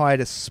boat. I hired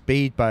a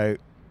speedboat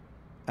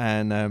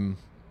and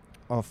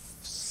off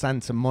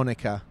Santa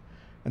Monica,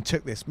 and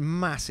took this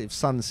massive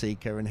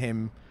Sunseeker and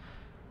him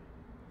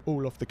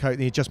all off the coast.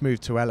 And he just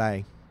moved to LA,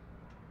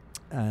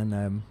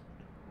 and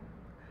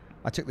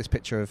I took this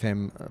picture of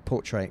him, a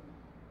portrait,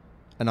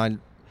 and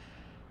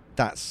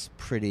that's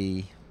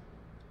pretty.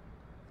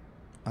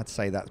 I'd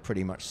say that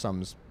pretty much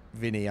sums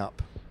Vinny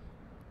up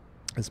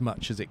as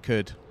much as it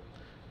could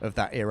of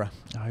that era.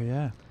 Oh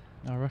yeah,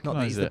 I recognise it. Not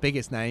that he's the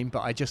biggest name,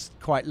 but I just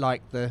quite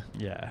like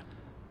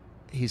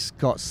he's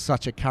got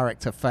such a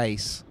character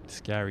face.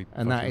 Scary.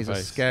 And that is face.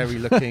 a scary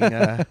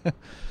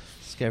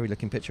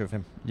looking picture of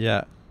him.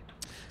 Yeah.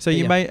 So are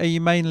you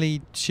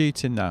mainly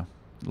shooting now?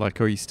 Like,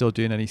 are you still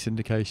doing any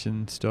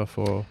syndication stuff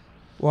or?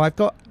 Well, I've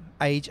got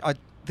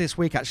this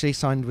week actually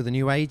signed with a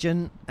new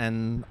agent,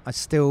 and I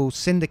still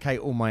syndicate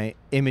all my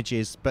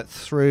images, but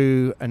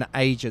through an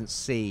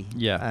agency.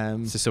 Yeah.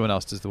 So someone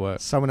else does the work.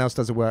 Someone else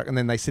does the work, and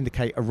then they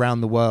syndicate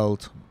around the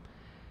world.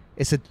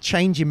 It's a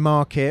changing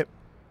market.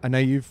 I know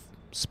you've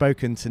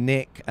spoken to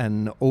Nick,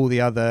 and all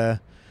the other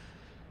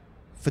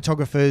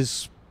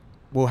photographers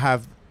will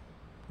have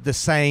the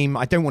same.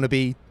 I don't want to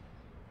be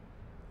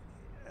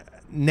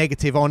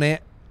negative on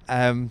it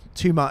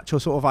too much, or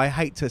sort of I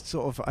hate to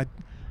sort of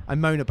I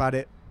moan about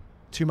it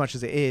too much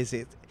as it is.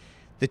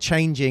 The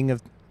changing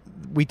of,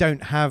 we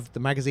don't have, the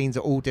magazines are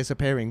all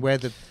disappearing. Where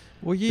the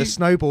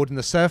snowboard and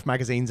the surf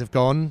magazines have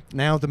gone,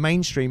 now the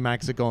mainstream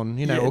mags are gone,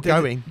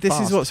 going. This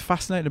is what's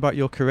fascinating about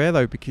your career,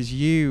 though, because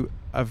you,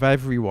 of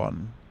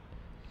everyone,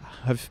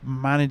 have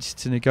managed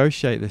to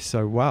negotiate this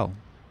so well.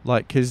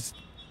 Like, because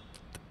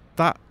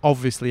that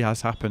obviously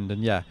has happened,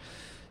 and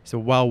it's a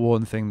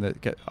well-worn thing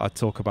that I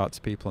talk about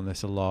to people on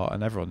this a lot,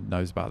 and everyone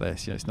knows about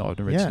this. It's not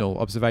an original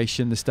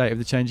observation, the state of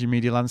the changing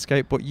media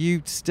landscape, but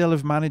you still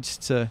have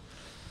managed to,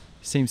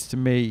 seems to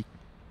me,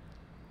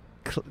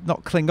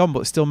 not cling on,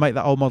 but still make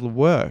that old model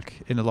work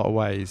in a lot of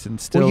ways.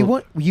 And still,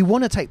 well, you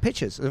want to take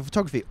pictures of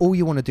photography. All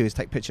you want to do is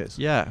take pictures.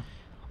 Yeah,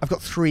 I've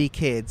got 3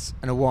 kids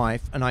and a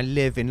wife, and I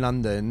live in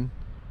London.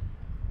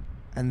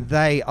 And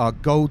they are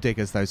gold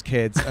diggers, those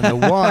kids. And the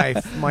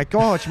wife, my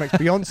God, she makes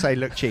Beyonce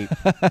look cheap.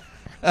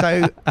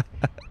 So,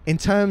 in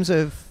terms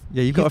of,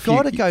 you've got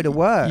to go to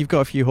work. You've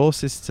got a few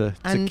horses to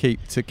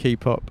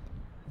keep up.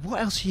 What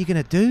else are you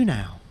going to do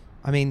now?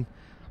 I mean,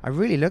 I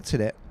really looked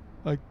at it.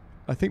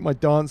 I think my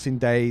dancing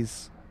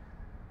days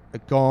are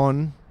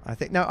gone. I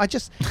think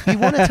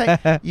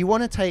you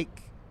want to take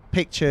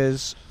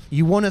pictures.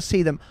 You want to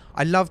see them.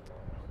 I love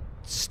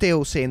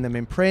still seeing them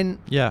in print.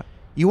 Yeah.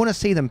 You want to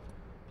see them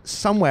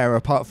somewhere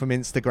apart from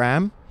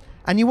Instagram,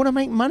 and you want to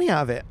make money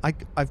out of it.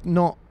 I've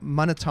not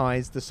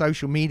monetized the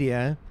social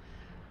media.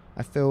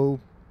 I feel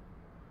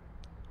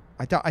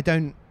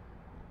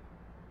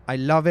I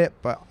love it,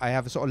 but I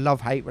have a sort of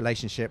love-hate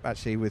relationship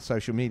actually with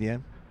social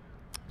media.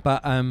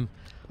 But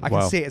I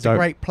can see it as a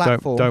great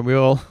platform. Don't we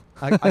all?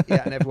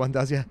 Yeah, and everyone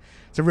does. Yeah,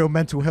 it's a real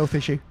mental health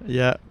issue.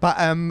 Yeah. But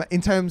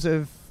in terms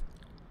of,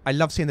 I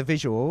love seeing the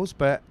visuals,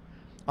 but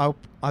I'll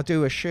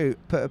do a shoot,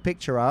 put a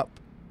picture up.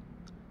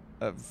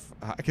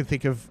 I can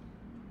think of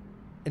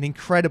an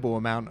incredible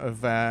amount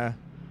of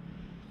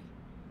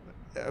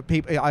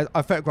people.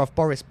 I photographed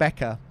Boris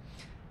Becker,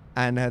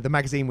 and the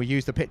magazine will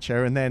use the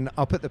picture, and then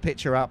I'll put the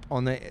picture up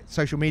on the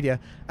social media,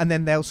 and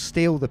then they'll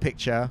steal the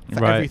picture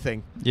for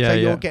everything. So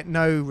you'll get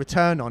no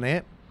return on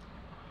it.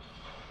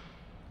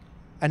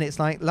 And it's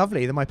like,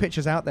 lovely that my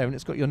picture's out there and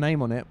it's got your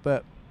name on it,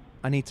 but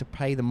I need to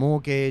pay the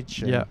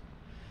mortgage. And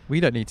we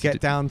don't need to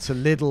get down to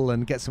Lidl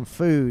and get some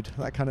food,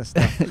 that kind of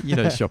stuff. You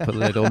don't shop at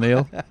Lidl,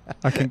 Neil.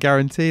 I can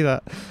guarantee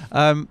that.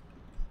 Well,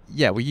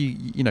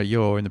 you know,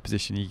 you're in the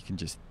position you can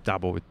just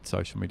dabble with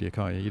social media,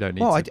 can't you? You don't need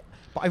to.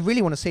 But I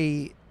really want to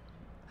see.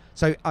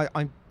 So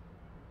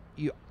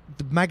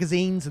the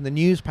magazines and the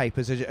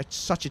newspapers are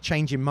such a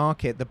changing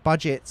market. The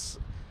budgets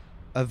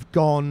have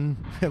gone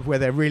where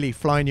they're really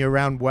flying you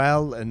around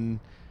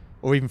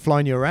or even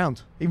flying you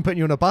around. Even putting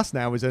you on a bus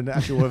now is an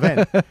actual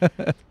event.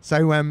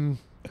 So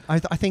I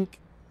think,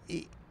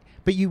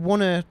 but you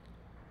want to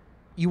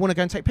go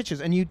and take pictures,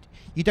 and you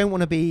don't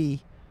want to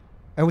be.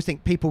 I always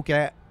think people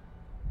get.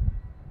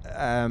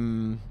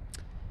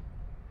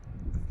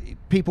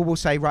 People will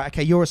say, right,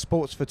 okay, you're a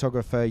sports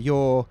photographer,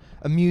 you're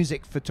a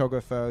music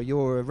photographer,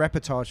 you're a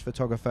reportage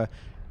photographer,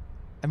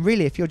 and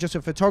really, if you're just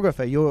a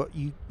photographer,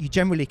 you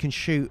generally can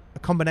shoot a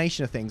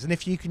combination of things, and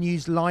if you can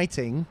use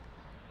lighting,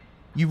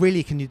 you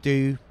really can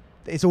do.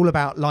 It's all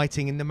about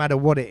lighting, and no matter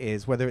what it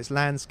is, whether it's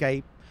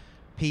landscape,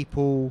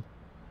 people,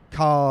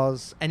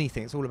 cars,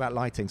 anything, it's all about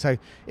lighting. So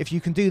if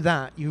you can do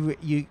that,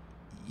 you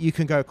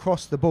can go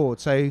across the board.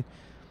 So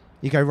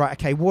you go, right,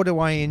 okay, what do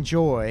I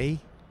enjoy?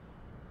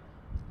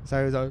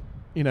 So as a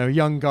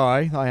young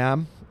guy I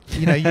am,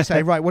 you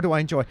say, right, what do I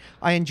enjoy?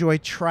 I enjoy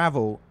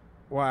travel.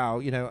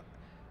 Wow,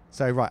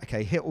 so right,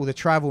 okay, hit all the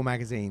travel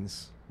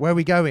magazines. Where are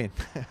we going?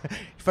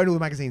 Phone all the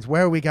magazines.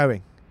 Where are we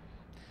going?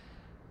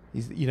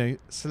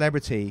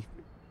 Celebrity.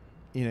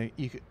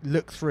 You could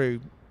look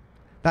through.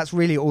 That's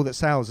really all that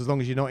sells, as long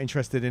as you're not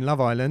interested in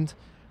Love Island,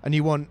 and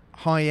you want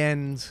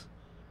high-end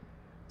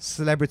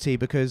celebrity,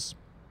 because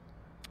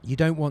you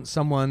don't want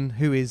someone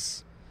who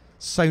is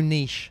so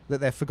niche that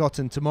they're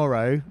forgotten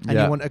tomorrow, and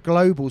you want a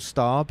global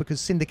star, because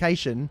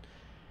syndication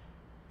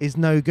is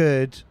no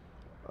good.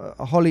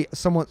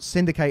 Someone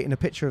syndicating a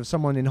picture of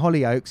someone in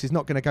Hollyoaks is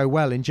not going to go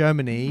well in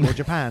Germany or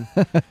Japan.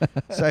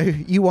 So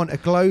you want a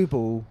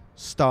global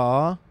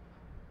star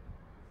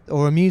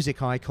or a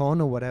music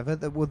icon or whatever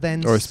that will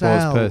then or a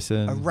sell sports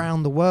person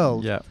around the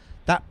world. Yeah.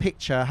 That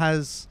picture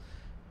has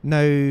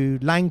no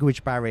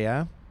language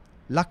barrier.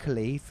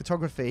 Luckily,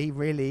 photography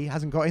really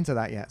hasn't got into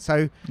that yet.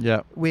 So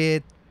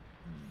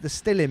the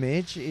still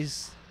image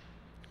is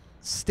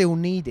still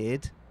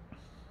needed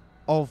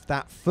of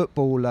that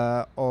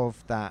footballer,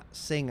 of that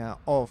singer,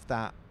 of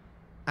that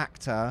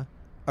actor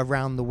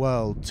around the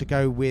world to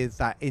go with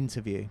that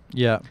interview.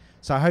 Yeah.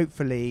 So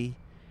hopefully,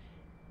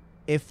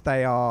 if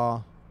they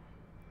are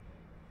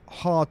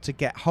hard to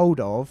get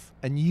hold of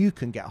and you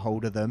can get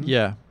hold of them,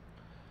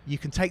 you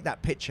can take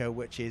that picture,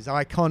 which is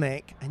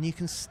iconic, and you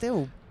can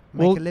still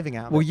make a living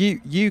out of it. Well,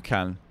 you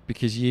can,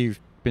 because you've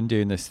been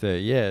doing this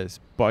 30 years.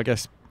 But I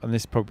guess, and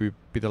this probably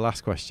be the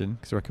last question,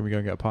 because I reckon we go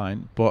and get a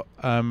pint. But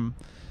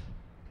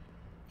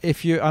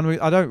if you, and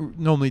I don't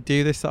normally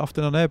do this that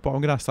often on air, but I'm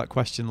going to ask that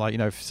question. Like,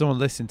 if someone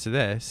listened to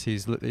this,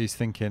 who's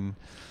thinking,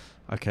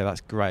 okay,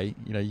 that's great.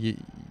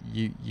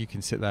 You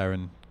can sit there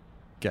and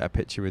get a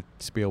picture with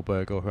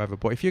Spielberg or whoever.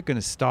 But if you're going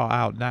to start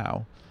out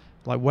now,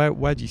 like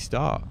where do you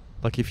start?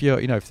 Like if you're,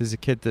 if there's a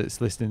kid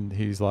that's listening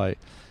who's like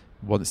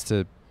wants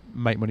to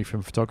make money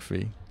from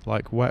photography,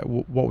 like what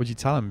would you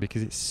tell them?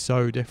 Because it's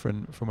so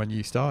different from when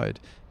you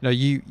started.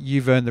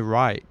 You've earned the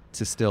right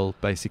to still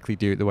basically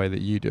do it the way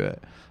that you do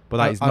it. But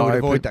that is not. I would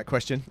avoid that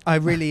question. I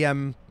really I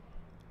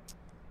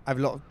have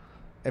a lot of,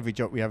 every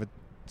job we have a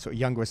sort of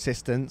younger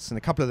assistants, and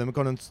a couple of them have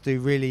gone on to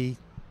do really.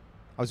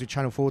 I was with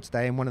Channel 4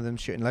 today, and one of them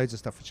shooting loads of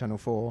stuff for Channel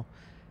 4,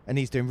 and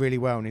he's doing really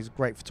well, and he's a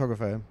great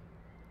photographer.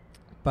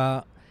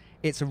 But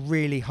it's a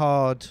really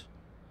hard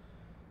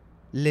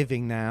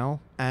living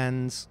now,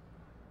 and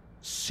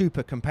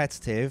super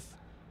competitive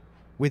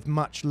with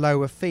much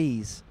lower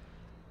fees.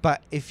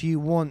 But if you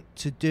want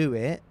to do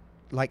it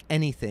like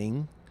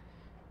anything,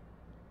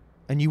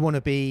 and you want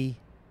to be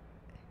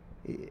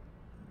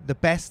the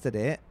best at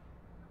it,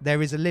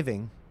 there is a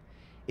living.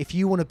 If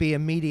you want to be a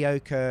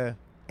mediocre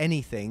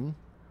anything,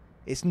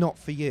 it's not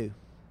for you.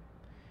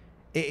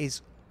 It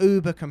is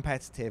uber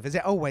competitive, as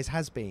it always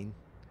has been,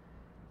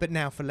 but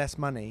now for less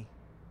money,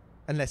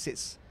 unless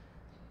it's.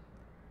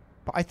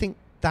 But I think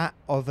that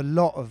of a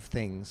lot of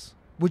things,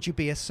 would you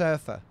be a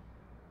surfer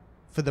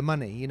for the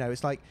money?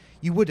 It's like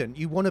you wouldn't.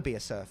 You want to be a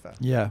surfer.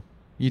 Yeah,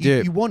 you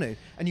do. You want to,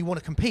 and you want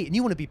to compete, and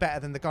you want to be better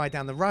than the guy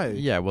down the road.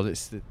 Yeah, well,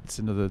 it's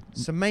another.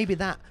 So maybe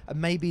that,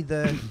 and maybe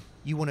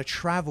you want to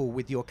travel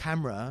with your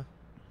camera.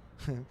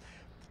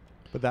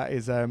 But that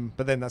is,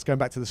 but then that's going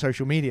back to the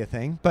social media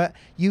thing. But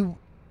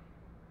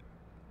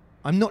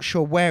I'm not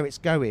sure where it's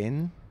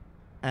going,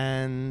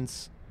 and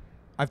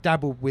I've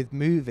dabbled with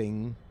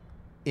moving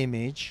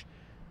image,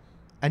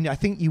 and I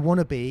think you want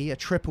to be a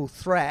triple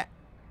threat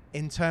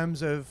in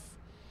terms of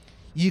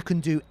you can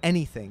do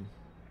anything.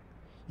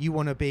 You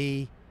want to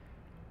be,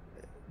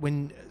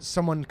 when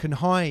someone can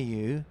hire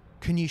you,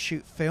 can you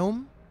shoot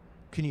film?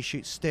 Can you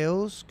shoot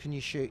stills? Can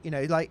you shoot,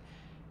 like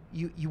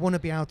you want to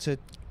be able to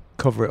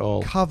Cover it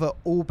all. cover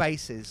all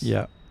bases.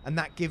 Yeah. And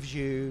that gives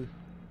you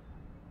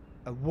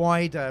a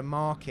wider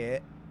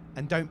market,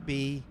 and don't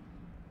be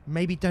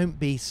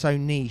so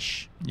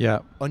niche Yeah.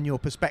 on your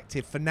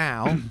perspective for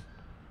now.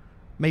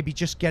 Maybe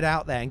just get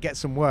out there and get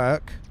some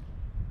work,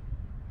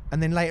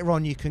 and then later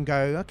on you can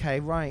go, okay,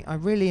 right, I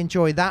really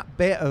enjoy that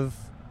bit of,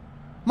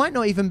 might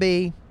not even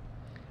be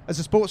as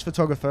a sports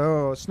photographer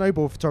or a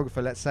snowboard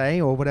photographer, let's say,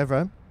 or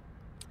whatever.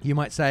 You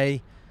might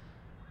say,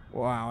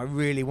 wow, I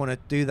really want to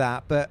do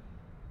that, but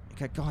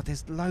God,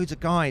 there's loads of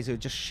guys who are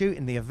just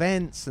shooting the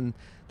events and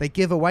they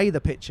give away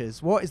the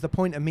pictures. What is the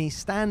point of me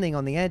standing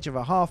on the edge of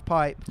a half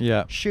pipe,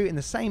 shooting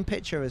the same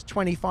picture as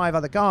 25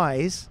 other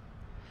guys?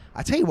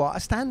 I tell you what, I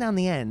stand down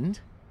the end.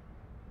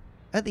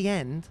 At the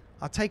end,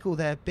 I'll take all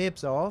their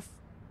bibs off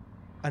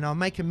and I'll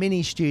make a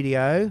mini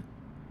studio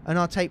and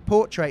I'll take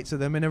portraits of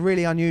them in a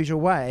really unusual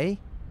way.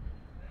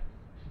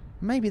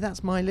 Maybe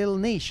that's my little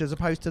niche, as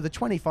opposed to the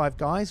 25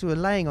 guys who are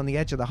laying on the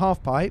edge of the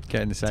half pipe,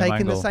 Getting the same taking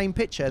angle. the same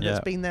picture that's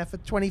been there for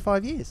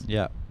 25 years.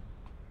 Yeah.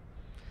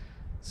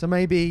 So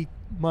maybe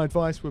my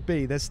advice would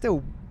be, there's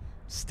still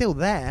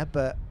there,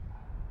 but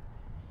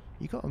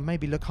you got to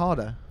maybe look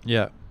harder.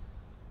 Yeah.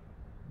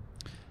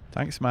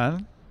 Thanks,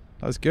 man.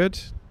 That was good.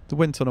 The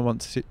wind tunnel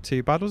wasn't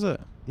too bad, was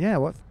it? Yeah.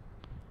 What?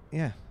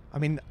 Yeah. I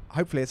mean,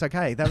 hopefully it's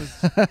okay. That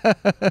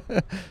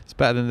was It's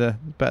better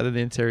than the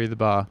interior of the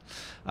bar.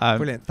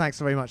 brilliant. Thanks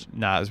very much.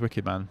 Nah, it was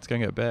wicked, man. Let's go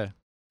and get a beer.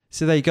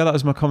 So there you go. That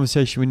was my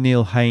conversation with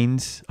Neil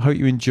Haynes. I hope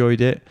you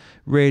enjoyed it.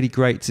 Really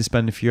great to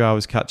spend a few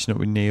hours catching up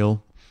with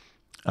Neil.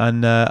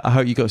 And I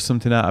hope you got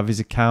something out of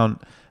his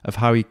account of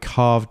how he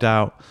carved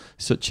out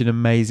such an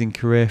amazing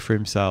career for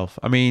himself.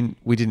 I mean,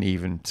 we didn't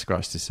even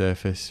scratch the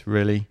surface,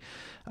 really.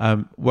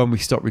 When we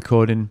stopped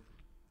recording,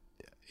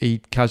 he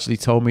casually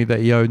told me that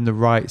he owned the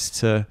rights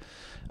to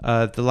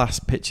the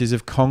last pictures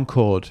of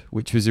Concorde,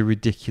 which was a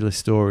ridiculous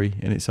story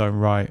in its own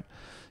right.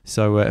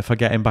 So if I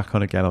get him back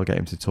on again, I'll get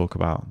him to talk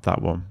about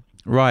that one.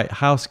 Right,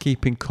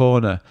 housekeeping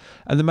corner.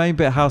 And the main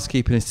bit of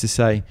housekeeping is to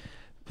say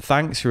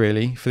thanks,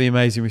 really, for the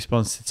amazing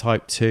response to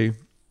Type 2.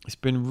 It's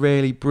been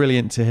really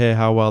brilliant to hear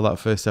how well that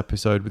first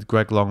episode with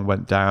Greg Long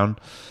went down.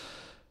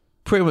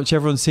 Pretty much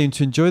everyone seemed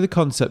to enjoy the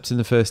concept in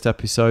the first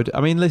episode.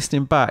 I mean,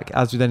 listening back,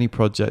 as with any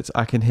project,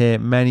 I can hear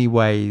many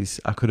ways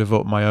I could have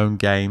upped my own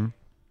game.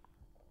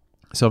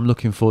 So I'm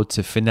looking forward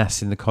to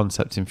finessing the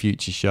concept in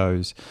future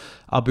shows.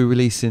 I'll be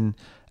releasing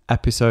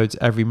episodes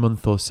every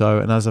month or so,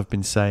 and as I've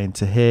been saying,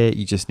 to hear,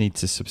 you just need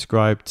to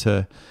subscribe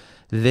to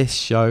this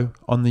show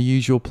on the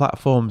usual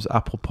platforms: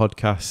 Apple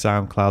Podcasts,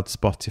 SoundCloud,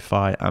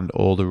 Spotify, and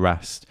all the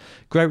rest.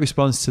 Great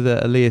response to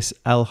the Elias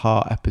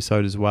Elhart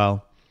episode as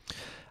well.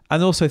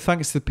 And also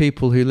thanks to the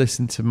people who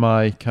listened to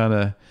my kind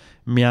of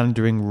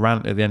meandering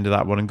rant at the end of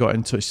that one and got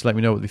in touch to let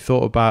me know what they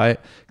thought about it.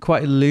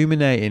 Quite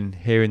illuminating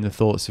hearing the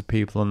thoughts of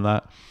people on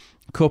that.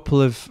 A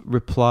couple of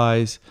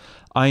replies.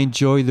 I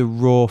enjoy the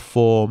raw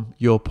form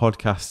your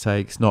podcast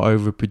takes, not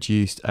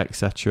overproduced,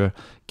 etc.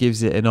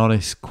 Gives it an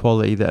honest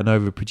quality that an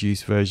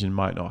overproduced version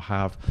might not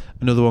have.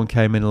 Another one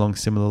came in along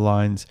similar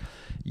lines.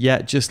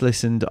 Yeah, just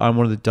listened. I'm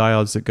one of the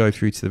diehards that go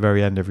through to the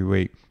very end every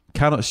week.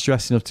 Cannot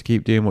stress enough to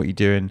keep doing what you're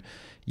doing.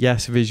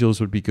 Yes,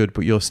 visuals would be good,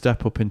 but your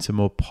step up into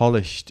more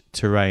polished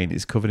terrain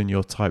is covered in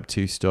your Type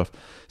 2 stuff.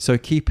 So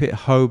keep it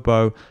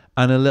hobo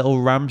and a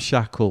little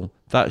ramshackle.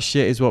 That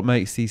shit is what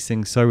makes these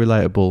things so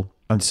relatable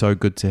and so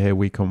good to hear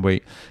week on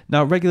week.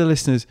 Now, regular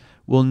listeners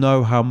will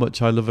know how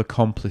much I love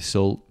Accomplice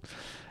Salt.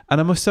 And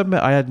I must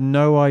admit, I had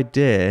no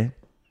idea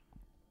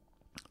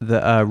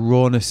that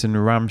rawness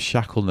and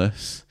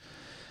ramshackleness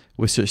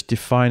were such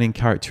defining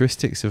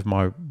characteristics of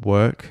my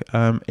work.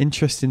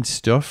 Interesting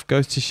stuff.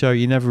 Goes to show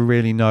you never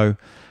really know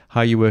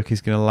how your work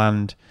is going to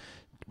land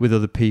with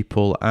other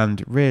people,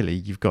 and really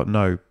you've got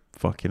no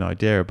fucking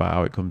idea about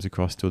how it comes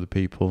across to other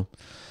people.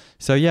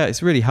 So yeah,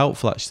 it's really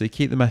helpful actually.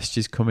 Keep the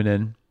messages coming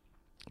in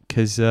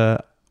because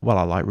I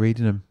like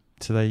reading them.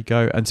 So there you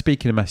go. And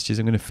speaking of messages,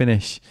 I'm going to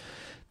finish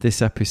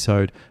this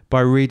episode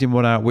by reading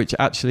one out which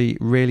actually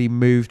really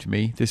moved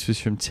me. This was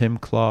from Tim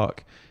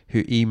Clark,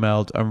 who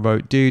emailed and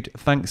wrote, "Dude,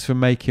 thanks for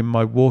making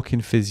my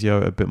walk-in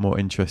physio a bit more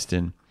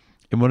interesting.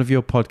 In one of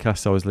your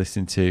podcasts I was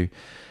listening to,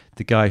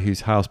 the guy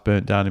whose house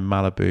burnt down in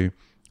Malibu,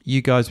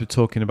 you guys were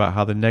talking about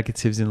how the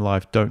negatives in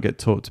life don't get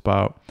talked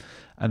about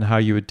and how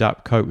you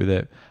cope with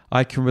it.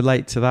 I can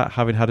relate to that,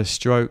 having had a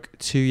stroke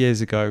 2 years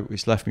ago,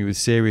 which left me with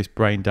serious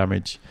brain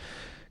damage,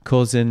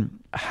 causing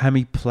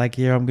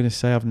hemiplegia. I'm going to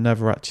say I've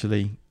never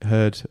actually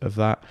heard of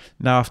that.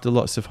 Now, after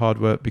lots of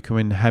hard work,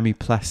 becoming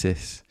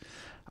hemiplesis.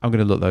 I'm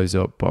going to look those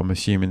up, but I'm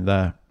assuming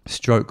they're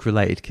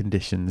stroke-related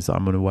conditions that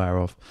I'm unaware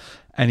of.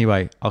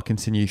 Anyway, I'll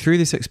continue. Through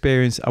this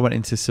experience, I went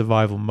into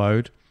survival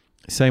mode,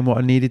 saying what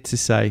I needed to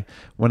say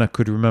when I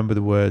could remember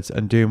the words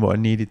and doing what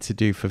I needed to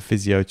do for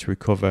physio to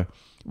recover.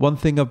 One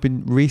thing I've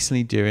been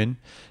recently doing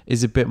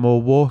is a bit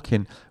more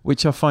walking,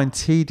 which I find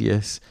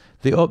tedious.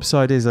 The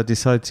upside is I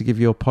decided to give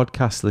your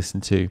podcast a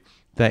listen to.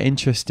 they're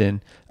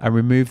interesting, and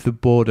remove the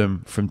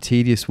boredom from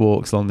tedious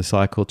walks along the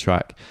cycle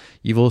track.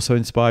 You've also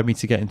inspired me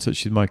to get in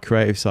touch with my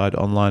creative side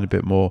online a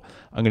bit more.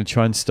 I'm going to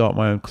try and start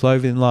my own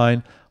clothing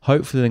line,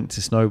 hopefully linked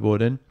to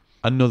snowboarding,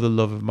 another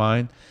love of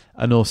mine,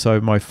 and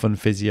also my fun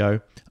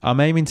physio. I'm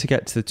aiming to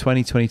get to the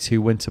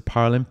 2022 Winter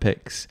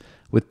Paralympics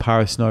with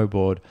para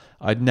snowboard.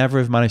 I'd never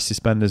have managed to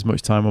spend as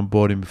much time on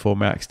boarding before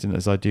my accident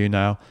as I do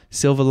now.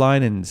 Silver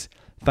linings.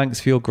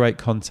 Thanks for your great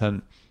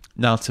content.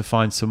 Now to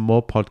find some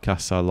more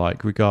podcasts I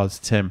like. Regards,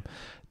 Tim.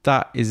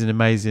 That is an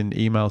amazing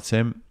email,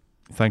 Tim.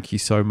 Thank you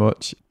so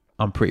much.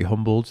 I'm pretty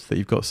humbled that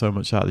you've got so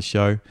much out of the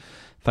show.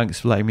 Thanks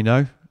for letting me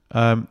know.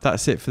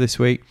 That's it for this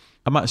week.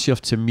 I'm actually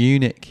off to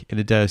Munich in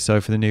a day or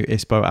so for the new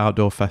ISPO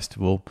Outdoor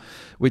Festival,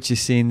 which is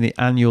seeing the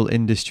annual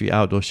industry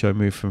outdoor show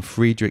move from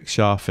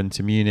Friedrichshafen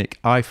to Munich.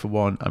 I, for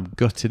one, am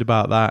gutted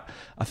about that.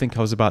 I think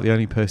I was about the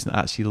only person that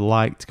actually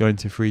liked going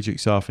to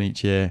Friedrichshafen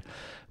each year.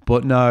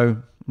 But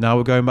no, now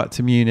we're going back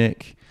to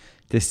Munich.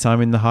 This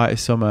time in the height of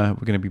summer,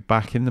 we're going to be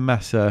back in the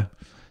Messe.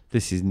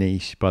 This is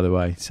niche, by the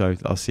way, so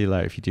I'll see you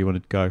later if you do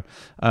want to go.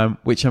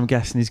 Which I'm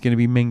guessing is going to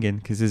be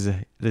minging because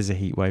there's a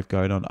heat wave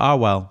going on.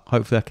 Well,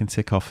 hopefully I can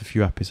tick off a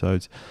few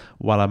episodes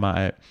while I'm at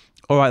it.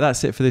 All right,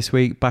 that's it for this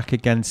week. Back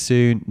again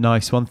soon.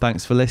 Nice one.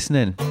 Thanks for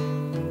listening.